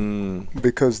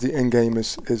 Because the end game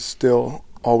is still,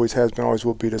 always has been, always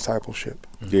will be discipleship.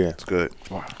 Yeah. It's good.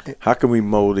 Wow. How can we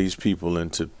mold these people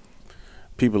into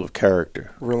people of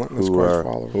character Relentless who Christ are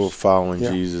followers. following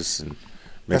Yeah. Jesus and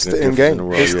That's making the a end difference game. in the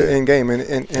world. It's the end game.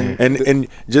 And And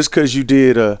just because you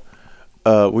did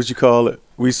what you call it?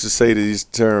 We used to say these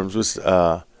terms was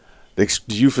the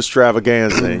youth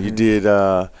extravaganza, and you did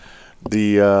the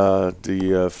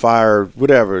fire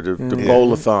whatever the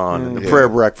bowl-a-thon and the prayer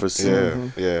breakfast.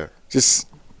 Yeah. Just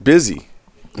busy,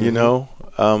 you know.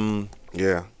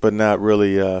 Yeah. But not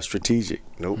really strategic.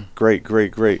 Nope.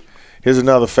 Great. Here's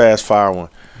another fast fire one.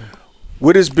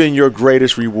 What has been your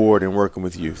greatest reward in working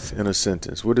with youth? In a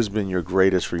sentence, what has been your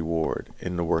greatest reward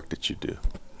in the work that you do?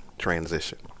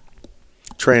 Transition.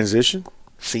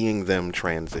 Seeing them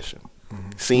transition.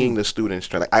 Seeing the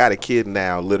students. Like, I got a kid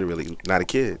now, literally, not a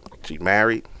kid. She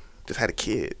married, just had a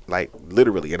kid, like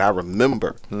literally. And I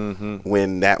remember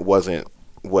when that wasn't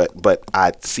but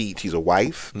I see she's a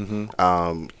wife,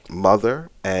 mother,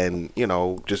 and, you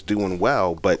know, just doing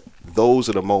well. But those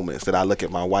are the moments that I look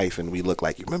at my wife and we look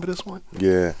like, you remember this one?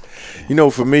 Yeah. You know,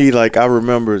 for me, like, I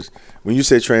remember when you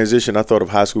said transition, I thought of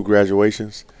high school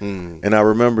graduations. And I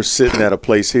remember sitting at a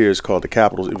place here. It was called the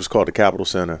Capitol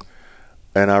Center.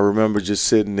 And I remember just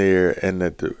sitting there, and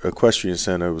at the Equestrian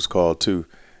Center it was called too.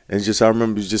 And I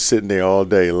remember just sitting there all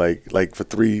day, like for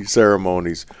 3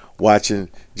 ceremonies, watching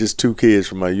just 2 kids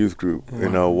from my youth group, you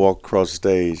know, walk across the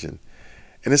stage. And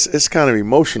it's kind of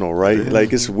emotional, right?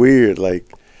 Like, it's weird.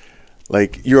 Like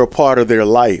you're a part of their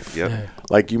life. Yep.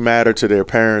 Like, you matter to their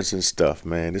parents and stuff,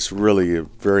 man. It's really a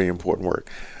very important work.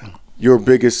 Your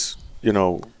biggest, you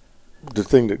know,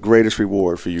 the greatest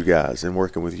reward for you guys in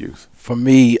working with youth? For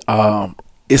me,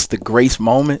 it's the grace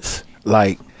moments,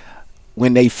 like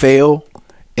when they fail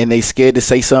and they scared to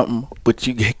say something, but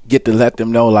you get to let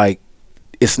them know, like,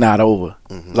 it's not over.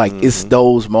 Like, it's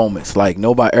those moments. Like,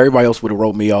 everybody else would have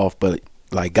wrote me off, but,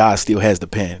 like, God still has the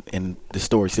pen, and the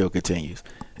story still continues.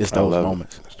 It's those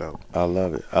moments. I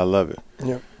love it.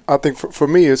 Yeah, I think for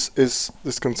me, it's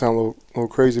this can sound a little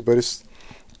crazy, but it's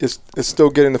still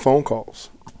getting the phone calls.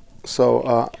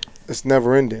 So it's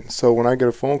never ending. So when I get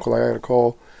a phone call, I got a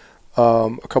call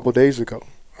a couple of days ago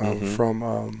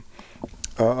from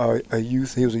a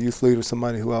youth. He was a youth leader,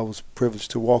 somebody who I was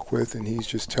privileged to walk with, and he's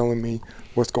just telling me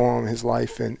what's going on in his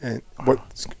life and what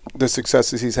the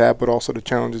successes he's had, but also the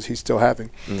challenges he's still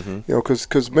having. You know, because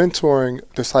mentoring,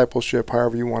 discipleship,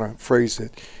 however you want to phrase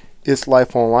it, it's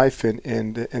life on life, and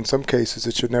in some cases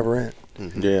it should never end.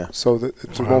 Yeah. So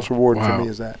the most rewarding for me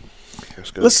is that.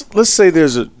 Let's say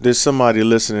there's somebody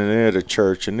listening there at a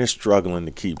church, and they're struggling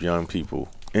to keep young people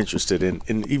interested in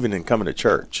even in coming to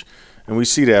church, and we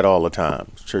see that all the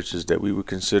time. Churches that we would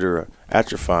consider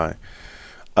atrophying.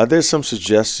 Are there some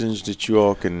suggestions that you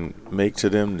all can make to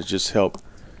them to just help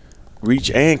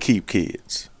reach and keep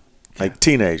kids, like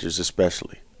teenagers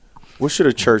especially? What should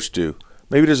a church do?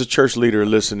 Maybe there's a church leader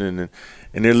listening,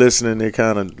 and they're listening, they're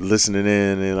kind of listening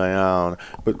in, and they're like, I don't know.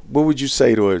 But what would you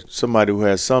say to somebody who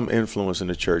has some influence in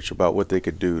the church about what they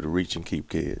could do to reach and keep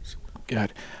kids?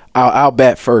 God, I'll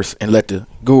bat first and let the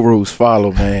gurus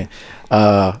follow, man.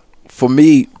 For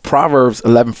me, Proverbs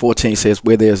 11:14 says,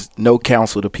 where there's no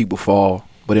counsel, the people fall,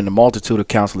 but in the multitude of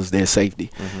counselors, there's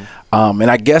safety. And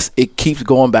I guess it keeps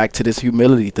going back to this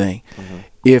humility thing.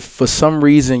 If for some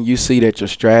reason you see that your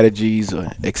strategies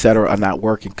or et cetera are not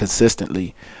working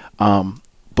consistently,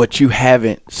 but you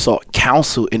haven't sought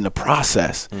counsel in the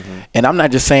process, and I'm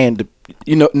not just saying,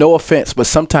 no offense, but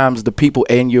sometimes the people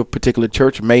in your particular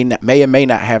church may or may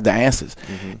not have the answers,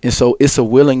 and so it's a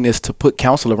willingness to put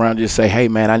counsel around you to say, hey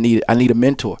man, I need a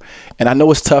mentor. And I know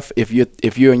it's tough if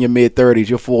you're in your mid-30s,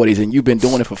 your 40s, and you've been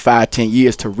doing it for 5-10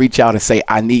 years to reach out and say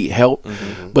I need help.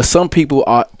 But some people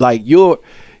are like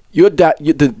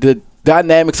the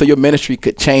dynamics of your ministry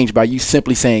could change by you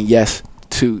simply saying yes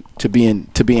to being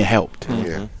helped.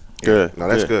 Yeah. Good. No,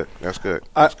 that's good. That's good.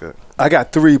 That's good. I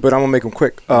got 3, but I'm gonna make them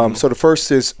quick. So the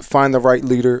first is find the right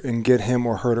leader and get him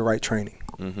or her the right training.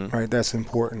 Right, that's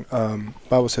important.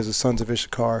 Bible says the sons of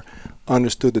Issachar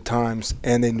understood the times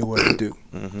and they knew what to do.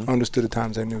 Understood the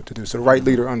times, they knew what to do. So the right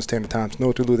leader understand the times, know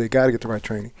what to do. They got to get the right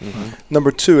training.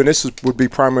 Number 2, and this would be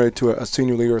primary to a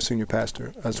senior leader or a senior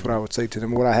pastor. That's what I would say to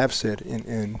them. What I have said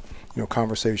in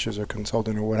conversations or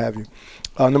consulting or what have you.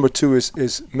 Number 2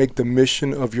 is make the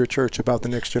mission of your church about the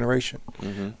next generation.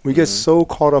 We get so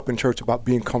caught up in church about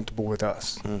being comfortable with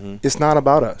us. It's not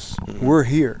about us. We're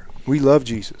here. We love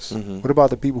Jesus. What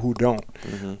about the people who don't?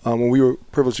 When we were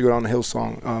privileged to go down the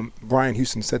Hillsong, Brian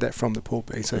Houston said that from the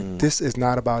pulpit. He said, this is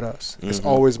not about us. It's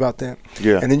always about them.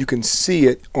 And then you can see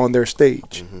it on their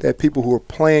stage. That people who are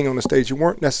playing on the stage, who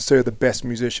weren't necessarily the best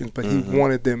musicians, but he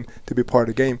wanted them to be part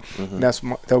of the game. And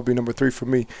that would be number 3 for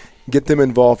me. Get them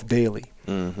involved daily.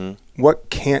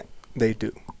 What can't they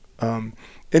do?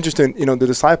 interesting. You know, the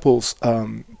disciples.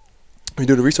 We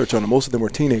did the research on them. Most of them were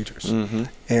teenagers,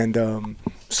 and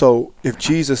so if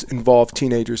Jesus involved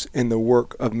teenagers in the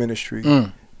work of ministry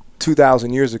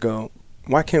 2,000 years ago,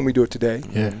 why can't we do it today?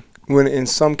 Yeah. When in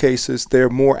some cases they're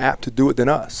more apt to do it than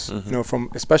us, you know,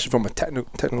 especially from a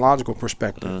technological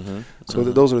perspective. So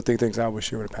those are the things I would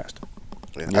share with a pastor.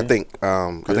 Yeah. I think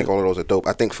all of those are dope.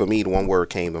 I think for me, the one word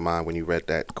came to mind when you read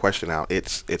that question out.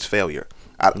 It's failure.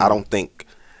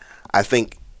 I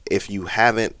think if you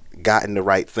haven't gotten the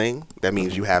right thing, that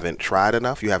means you haven't tried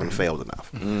enough, you haven't failed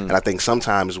enough. And I think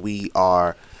sometimes we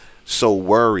are so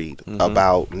worried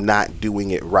about not doing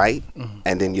it right,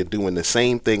 and then you're doing the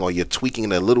same thing or you're tweaking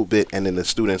it a little bit, and then the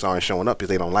students aren't showing up because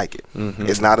they don't like it.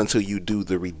 It's not until you do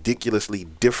the ridiculously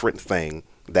different thing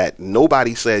that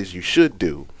nobody says you should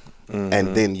do,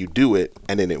 and then you do it,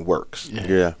 and then it works.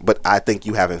 Yeah. But I think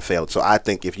you haven't failed. So I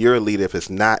think if you're a leader, if it's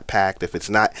not packed, if it's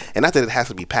not, and not that it has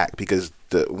to be packed, because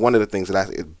one of the things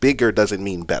that bigger doesn't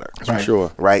mean better. Right.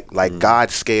 Sure. Right? Like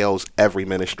God scales every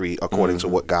ministry according to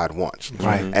what God wants.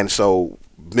 Right. And so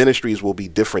ministries will be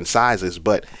different sizes,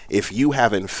 but if you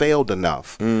haven't failed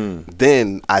enough,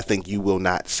 then I think you will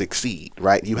not succeed,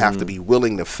 right? You have to be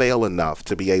willing to fail enough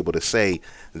to be able to say,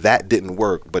 that didn't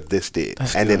work, but this did.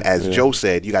 Then as Joe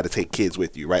said, you got to take kids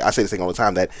with you, right? I say this thing all the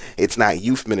time, that it's not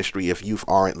youth ministry if youth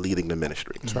aren't leading the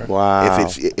ministry. That's right. Wow.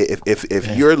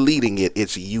 If you're leading it,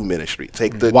 it's you ministry.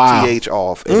 Take the TH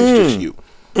off and it's just you,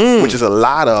 which is a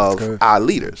lot of our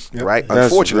leaders, right?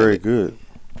 That's Unfortunately. very good.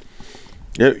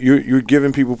 Yeah, you're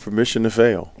giving people permission to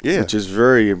fail, which is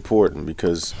very important,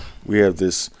 because we have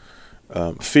this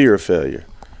fear of failure.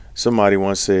 Somebody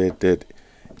once said that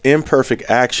imperfect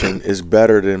action is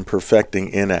better than perfecting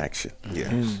inaction.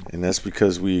 Yes. And that's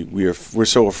because we're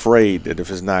so afraid that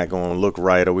if it's not going to look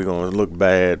right or we're going to look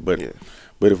bad. But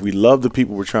if we love the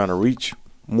people we're trying to reach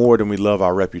more than we love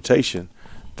our reputation,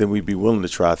 then we'd be willing to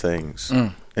try things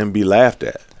and be laughed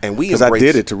at. And because I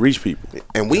did it to reach people.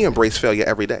 And we embrace failure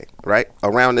every day, right?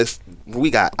 Around this,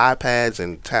 we got iPads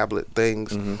and tablet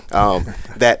things.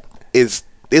 That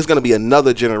there's going to be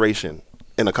another generation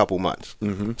in a couple months.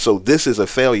 So this is a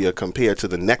failure compared to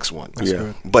the next one.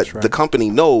 But the company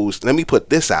knows, let me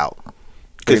put this out,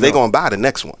 because they're going to buy the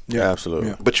next one. Yeah, absolutely.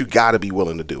 Yeah. But you got to be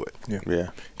willing to do it. Yeah.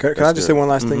 Can I just say one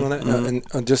last thing on that?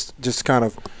 And just kind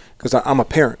of, because I'm a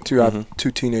parent too. I have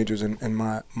two teenagers in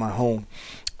my home.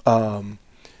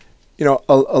 You know,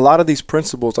 a lot of these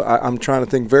principles, I'm trying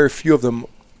to think, very few of them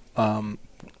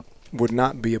would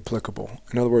not be applicable.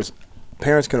 In other words,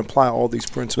 parents can apply all these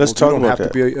principles. Let's talk you don't about have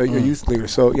that. to be a youth leader.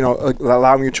 So, you know,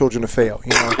 allowing your children to fail,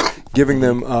 you know, giving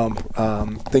them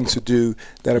things to do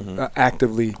that are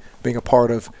actively being a part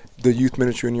of the youth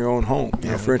ministry in your own home.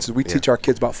 You know, for instance, we teach our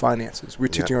kids about finances. We're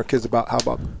teaching our kids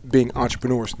about being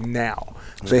entrepreneurs now.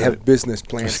 They have business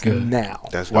plans now.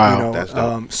 That's wow. You know, that's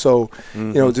dope. so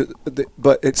you know,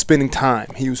 but it's spending time.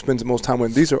 He who spends the most time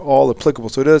with. These are all applicable.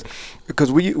 So it does,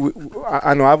 because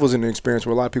I know I was in an experience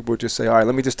where a lot of people would just say, "All right,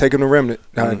 let me just take them to Remnant,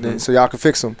 so y'all can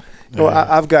fix them." You know,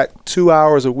 I've got 2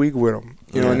 hours a week with them.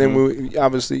 You know, and then we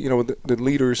obviously, you know, the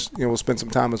leaders, you know, will spend some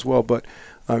time as well. But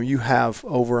you have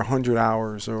over 100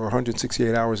 hours or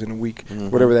 168 hours in a week,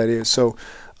 whatever that is. So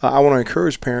I want to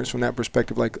encourage parents from that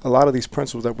perspective. Like a lot of these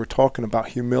principles that we're talking about,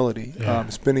 humility,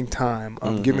 spending time,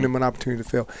 giving them an opportunity to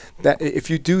fail. That if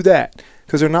you do that,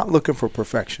 because they're not looking for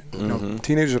perfection. You know,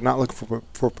 teenagers are not looking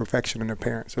for perfection in their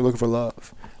parents. They're looking for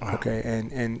love. Wow. Okay,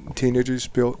 and teenagers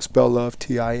spell love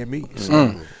TIME.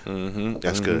 So.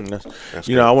 That's good. That's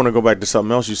you know, I want to go back to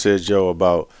something else you said, Joe,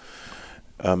 about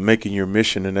making your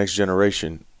mission the next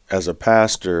generation. As a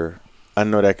pastor, I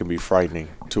know that can be frightening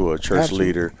to a church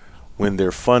leader when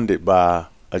they're funded by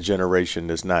a generation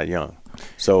that's not young.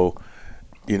 So,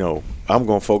 you know, I'm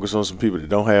going to focus on some people that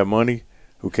don't have money,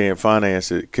 who can't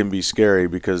finance it. Can be scary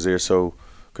because they're so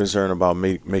concerned about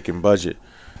making budget.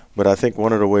 But I think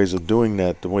one of the ways of doing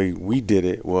that, the way we did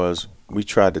it, was we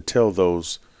tried to tell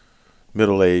those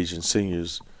middle-aged and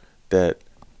seniors that,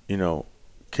 you know,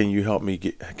 can you help me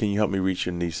reach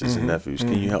your nieces and nephews?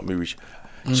 Can you help me reach?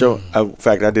 So, in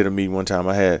fact, I did a meeting one time.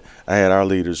 I had our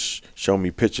leaders show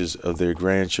me pictures of their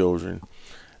grandchildren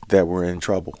that were in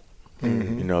trouble.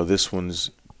 You know, this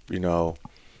one's, you know,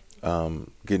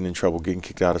 getting in trouble, getting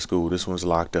kicked out of school. This one's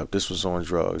locked up. This one's on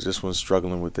drugs. This one's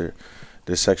struggling with their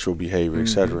sexual behavior,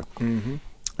 etc. And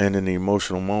in the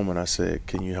emotional moment, I said,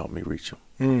 "Can you help me reach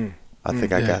them?" I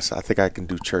think I can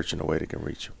do church in a way that can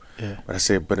reach them. Yeah. But I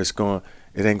said, but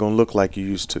it ain't gonna look like you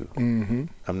used to.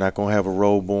 I'm not gonna have a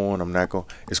robe on.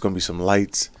 It's gonna be some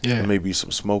lights. There may be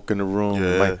some smoke in the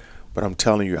room. But I'm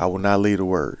telling you, I will not lead a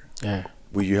word.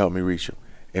 Will you help me reach them?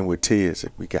 And with tears,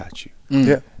 we got you.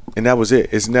 and that was it.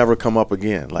 It's never come up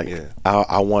again. Like,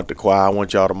 I want the choir. I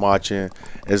want y'all to march in.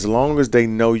 As long as they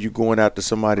know you going after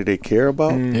somebody they care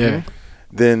about,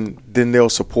 then they'll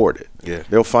support it. Yeah,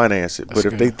 they'll finance it. But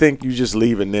if they think you just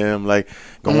leaving them, like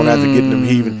going after getting them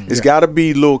heaving, it's got to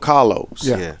be little Carlos.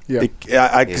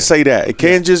 I can say that. It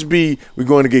can't just be we're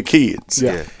going to get kids.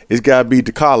 It's got to be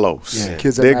the Carlos,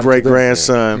 their great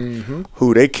grandson,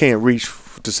 who they can't reach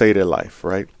to save their life.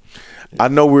 Right. I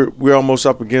know we're almost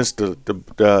up against the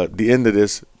end of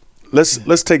this.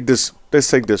 Let's take this. Let's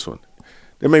take this one.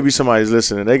 There may be somebody who's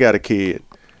listening. They got a kid.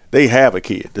 They have a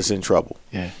kid that's in trouble.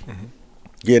 Yeah.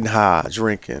 Getting high,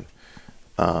 drinking,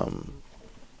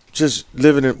 just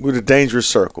living with a dangerous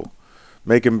circle,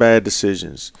 making bad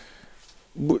decisions.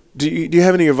 Do you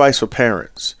have any advice for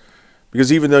parents?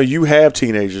 Because even though you have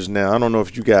teenagers now, I don't know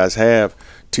if you guys have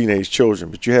teenage children,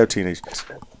 but you have teenagers.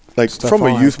 Like, from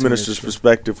a youth minister's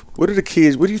perspective, what do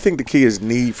you think the kids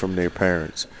need from their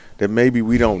parents that maybe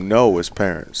we don't know as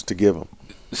parents to give them?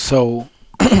 So,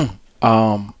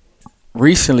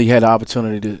 recently had the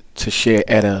opportunity to share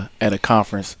at a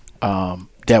conference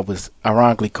that was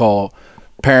ironically called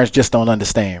 "Parents Just Don't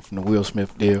Understand" from the Will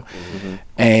Smith deal,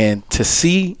 and to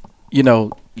see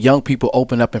young people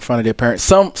open up in front of their parents.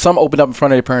 Some opened up in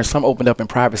front of their parents. Some opened up in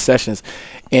private sessions,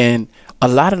 and a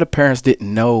lot of the parents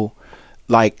didn't know.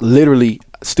 Like, literally,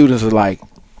 students are like,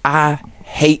 "I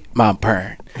hate my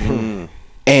parent,"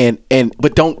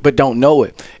 but don't know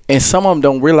it, and some of them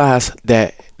don't realize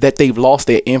that they've lost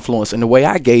their influence. And the way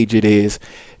I gauge it is,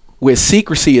 where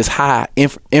secrecy is high,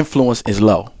 influence is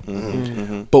low.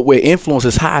 But where influence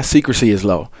is high, secrecy is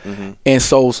low. And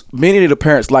so many of the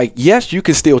parents, like, yes, you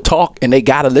can still talk and they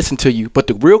got to listen to you. But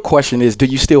the real question is, do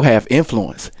you still have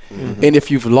influence? And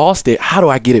if you've lost it, how do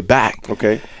I get it back?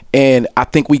 Okay. And I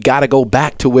think we got to go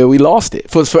back to where we lost it.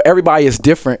 For everybody, it's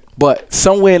different. But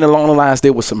somewhere along the lines,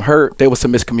 there was some hurt. There was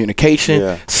some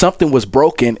miscommunication. Something was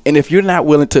broken. And if you're not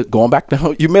willing to, going back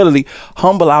to humility,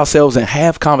 humble ourselves and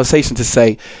have conversation to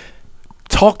say,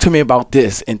 talk to me about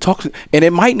this, and and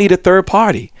it might need a third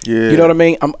party. You know what I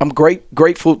mean? I'm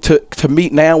grateful to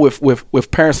meet now with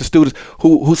parents and students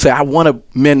who say, I want to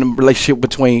mend the relationship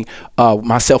between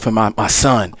myself and my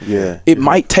son. It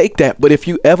might take that, but if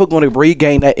you ever going to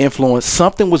regain that influence,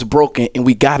 something was broken, and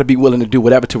we got to be willing to do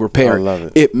whatever to repair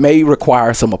it. It may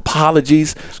require some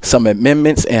apologies, some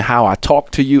amendments, and how I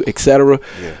talk to you, etc.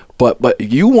 But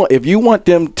if you want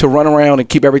them to run around and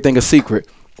keep everything a secret,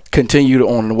 continue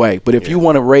on the way. But if you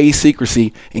want to raise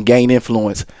secrecy and gain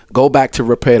influence, go back to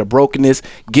repair the brokenness,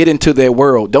 get into their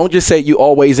world. Don't just say you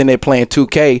always in there playing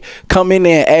 2K. Come in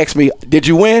there and ask me, did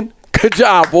you win? Good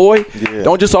job, boy.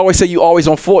 Don't just always say you always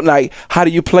on Fortnite. How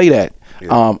do you play that?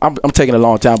 I'm taking a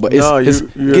long time, but it's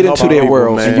get into their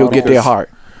world and you'll get their heart.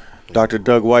 Dr.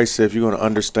 Doug White said, if you're going to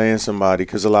understand somebody,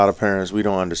 because a lot of parents, we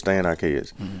don't understand our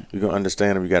kids. You're going to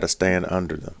understand them, you got to stand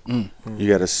under them. You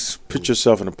got to put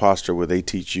yourself in a posture where they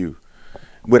teach you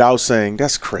without saying,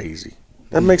 that's crazy.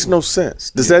 That makes no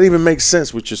sense. Does that even make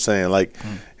sense, what you're saying? Like,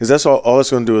 because that's all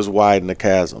it's going to do is widen the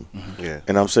chasm.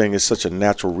 And I'm saying it's such a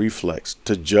natural reflex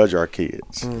to judge our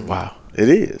kids. Wow. It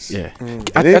is. And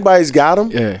anybody's got them.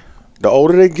 The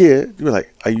older they get, you're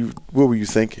like, what were you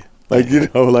thinking? Like, so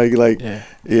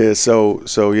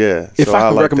If I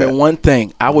could recommend one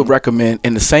thing, I would recommend,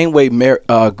 in the same way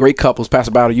great couples,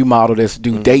 Pastor Battle, you model this,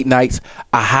 do date nights.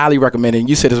 I highly recommend it. And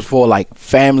you said this before, like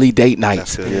family date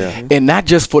nights. And not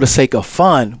just for the sake of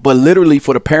fun, but literally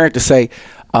for the parent to say,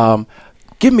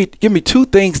 give me 2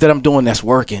 things that I'm doing that's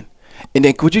working. And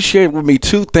then could you share with me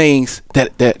 2 things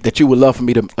that you would love for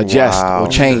me to adjust or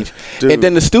change? Dude. And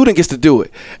then the student gets to do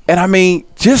it. And I mean,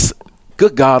 just...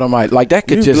 Good God Almighty, like that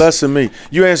could you blessing me.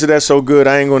 You answered that so good.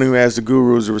 I ain't going to even ask the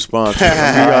gurus to respond. We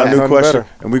got a new question,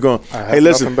 and we're going. Hey,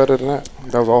 listen. Nothing better than that.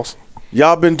 That was awesome.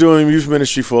 Y'all been doing youth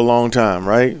ministry for a long time,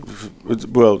 right?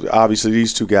 Well, obviously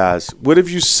these 2 guys. What have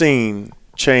you seen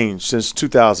change since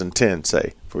 2010,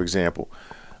 say, for example,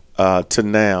 to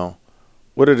now?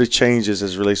 What are the changes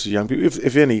as it relates to young people,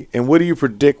 if any? And what do you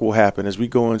predict will happen as we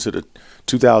go into the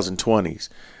 2020s?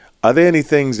 Are there any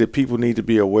things that people need to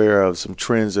be aware of, some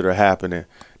trends that are happening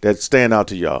that stand out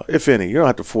to y'all, if any? You don't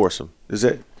have to force them.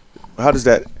 How's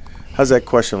that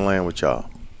question land with y'all?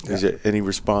 Is there any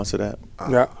response to that?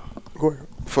 Go ahead.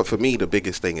 For me, the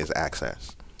biggest thing is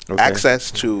access.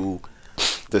 Access to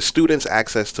the students'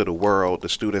 access to the world, the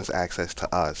students' access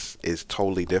to us is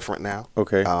totally different now.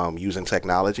 Using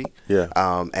technology.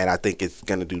 And I think it's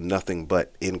going to do nothing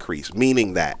but increase,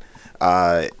 meaning that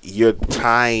your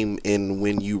time in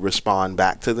when you respond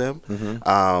back to them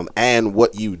and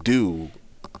what you do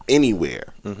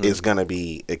anywhere is going to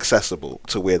be accessible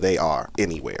to where they are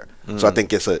anywhere. So I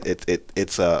think it's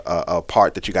a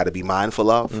part that you got to be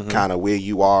mindful of, kind of where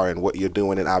you are and what you're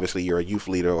doing. And obviously you're a youth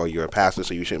leader or you're a pastor,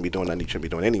 so you shouldn't be doing nothing you shouldn't be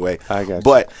doing anyway. I got you.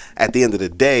 But at the end of the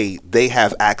day, they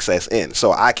have access in.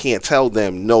 So I can't tell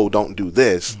them, no, don't do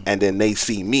this, and then they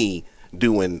see me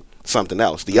doing something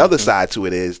else. The other side to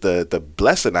it is the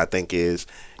blessing, I think, is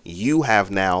you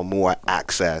have now more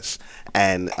access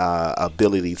and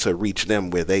ability to reach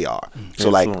them where they are. So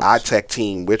like our tech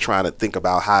team, we're trying to think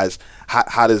about how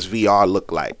does VR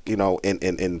look like,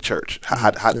 in church?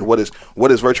 What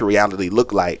does virtual reality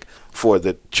look like for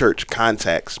the church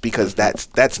context? Because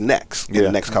that's next in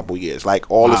the next couple of years.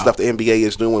 Like all the stuff the NBA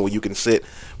is doing where you can sit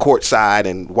courtside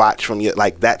and watch from your,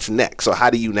 like that's next. So how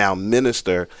do you now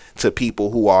minister to people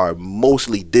who are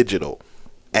mostly digital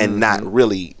and not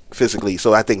really physically?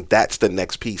 So I think that's the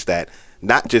next piece that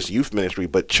not just youth ministry,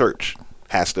 but church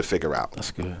has to figure out.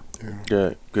 That's good.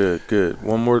 Yeah. Good.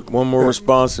 One more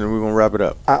response, and we're gonna wrap it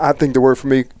up. I think the word for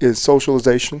me is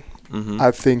socialization. I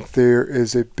think there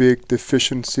is a big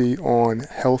deficiency on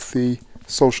healthy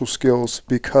social skills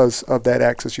because of that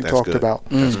access you talked about.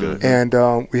 That's good. And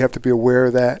we have to be aware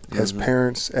of that as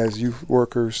parents, as youth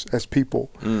workers, as people,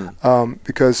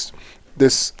 because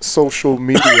this social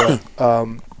media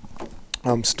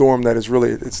storm that is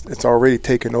really it's already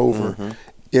taken over.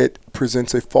 It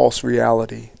presents a false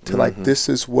reality to like this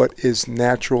is what is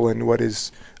natural and what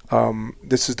is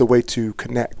this is the way to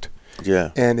connect.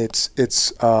 Yeah. And it's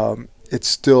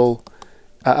still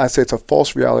I say it's a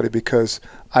false reality because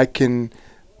I can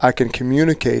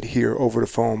communicate here over the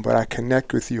phone, but I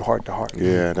connect with you heart to heart.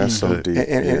 Yeah, that's so deep.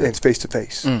 And it's face to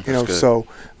face. So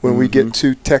when we get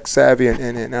too tech savvy,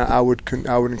 and I would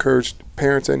encourage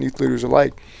parents and youth leaders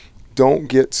alike, don't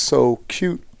get so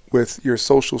cute with your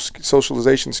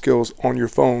socialization skills on your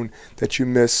phone that you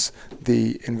miss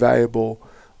the invaluable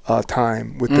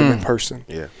time with them in person.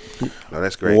 Yeah, no,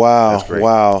 that's great. Wow, that's great.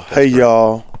 wow. That's Hey, great.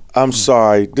 y'all. I'm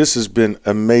sorry. This has been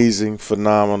amazing,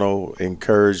 phenomenal,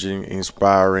 encouraging,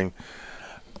 inspiring.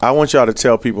 I want y'all to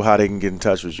tell people how they can get in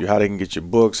touch with you, how they can get your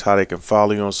books, how they can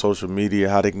follow you on social media,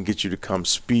 how they can get you to come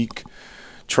speak,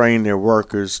 train their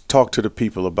workers, talk to the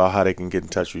people about how they can get in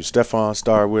touch with you. Stefan,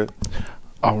 start with.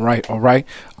 All right. On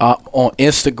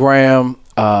Instagram,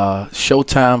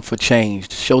 Showtime for Change.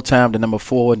 Showtime, the number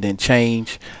 4, and then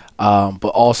change. But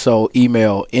also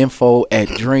email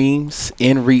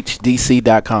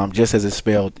info@dreamsinreachdc.com, just as it's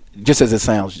spelled, just as it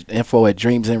sounds.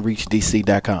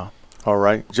 info@dreamsinreachdc.com. All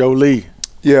right. Joe Lee.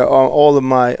 Yeah, all of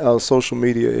my social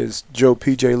media is Joe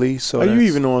PJ Lee. So Are you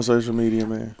even on social media,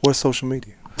 man? What's social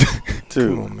media?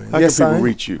 Dude, Come on, man. how Yes, can I people am.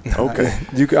 reach you? Okay.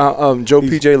 You can Joe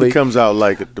PJ Lee. He comes out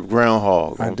like the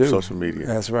groundhog I on do. social media.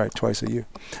 That's right, twice a year.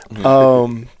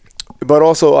 But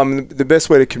also, the best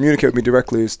way to communicate with me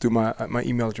directly is through my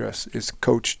email address. It's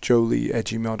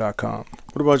coachjoelee@gmail.com.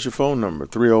 What about your phone number?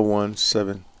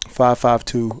 301-7.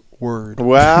 552-WORD.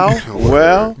 Wow.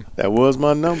 Well, that was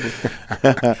my number.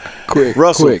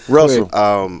 Russell. quick.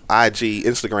 IG,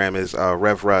 Instagram is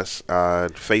Rev Russ.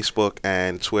 Facebook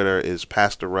and Twitter is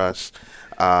Pastor Russ.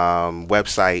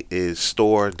 Website is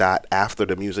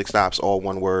store.afterthemusicstops, all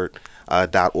one word,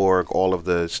 .org. All of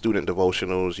the student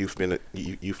devotionals, youth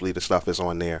leader stuff is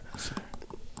on there.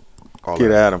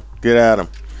 Get at him.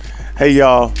 Hey,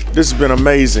 y'all, this has been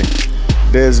amazing.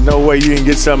 There's no way you can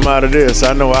get something out of this.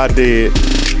 I know I did.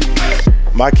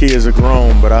 My kids are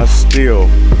grown, but I'm still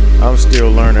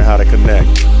learning how to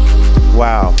connect.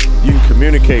 Wow, you can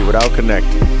communicate without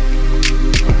connecting.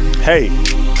 Hey,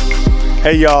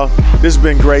 y'all, this has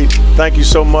been great. Thank you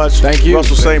so much. Thank you.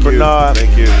 Russell St. Bernard.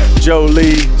 Thank you. Joe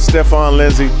Lee, Stefan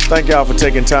Lindsay. Thank y'all for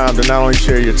taking time to not only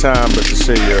share your time, but to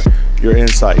share your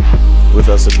insight with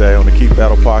us today on the Keith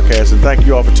Battle Podcast. And thank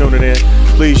you all for tuning in.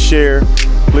 Please share.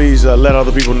 Please let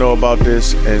other people know about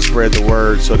this and spread the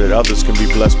word so that others can be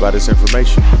blessed by this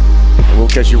information. And we'll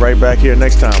catch you right back here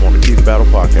next time on the Keith Battle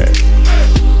Podcast.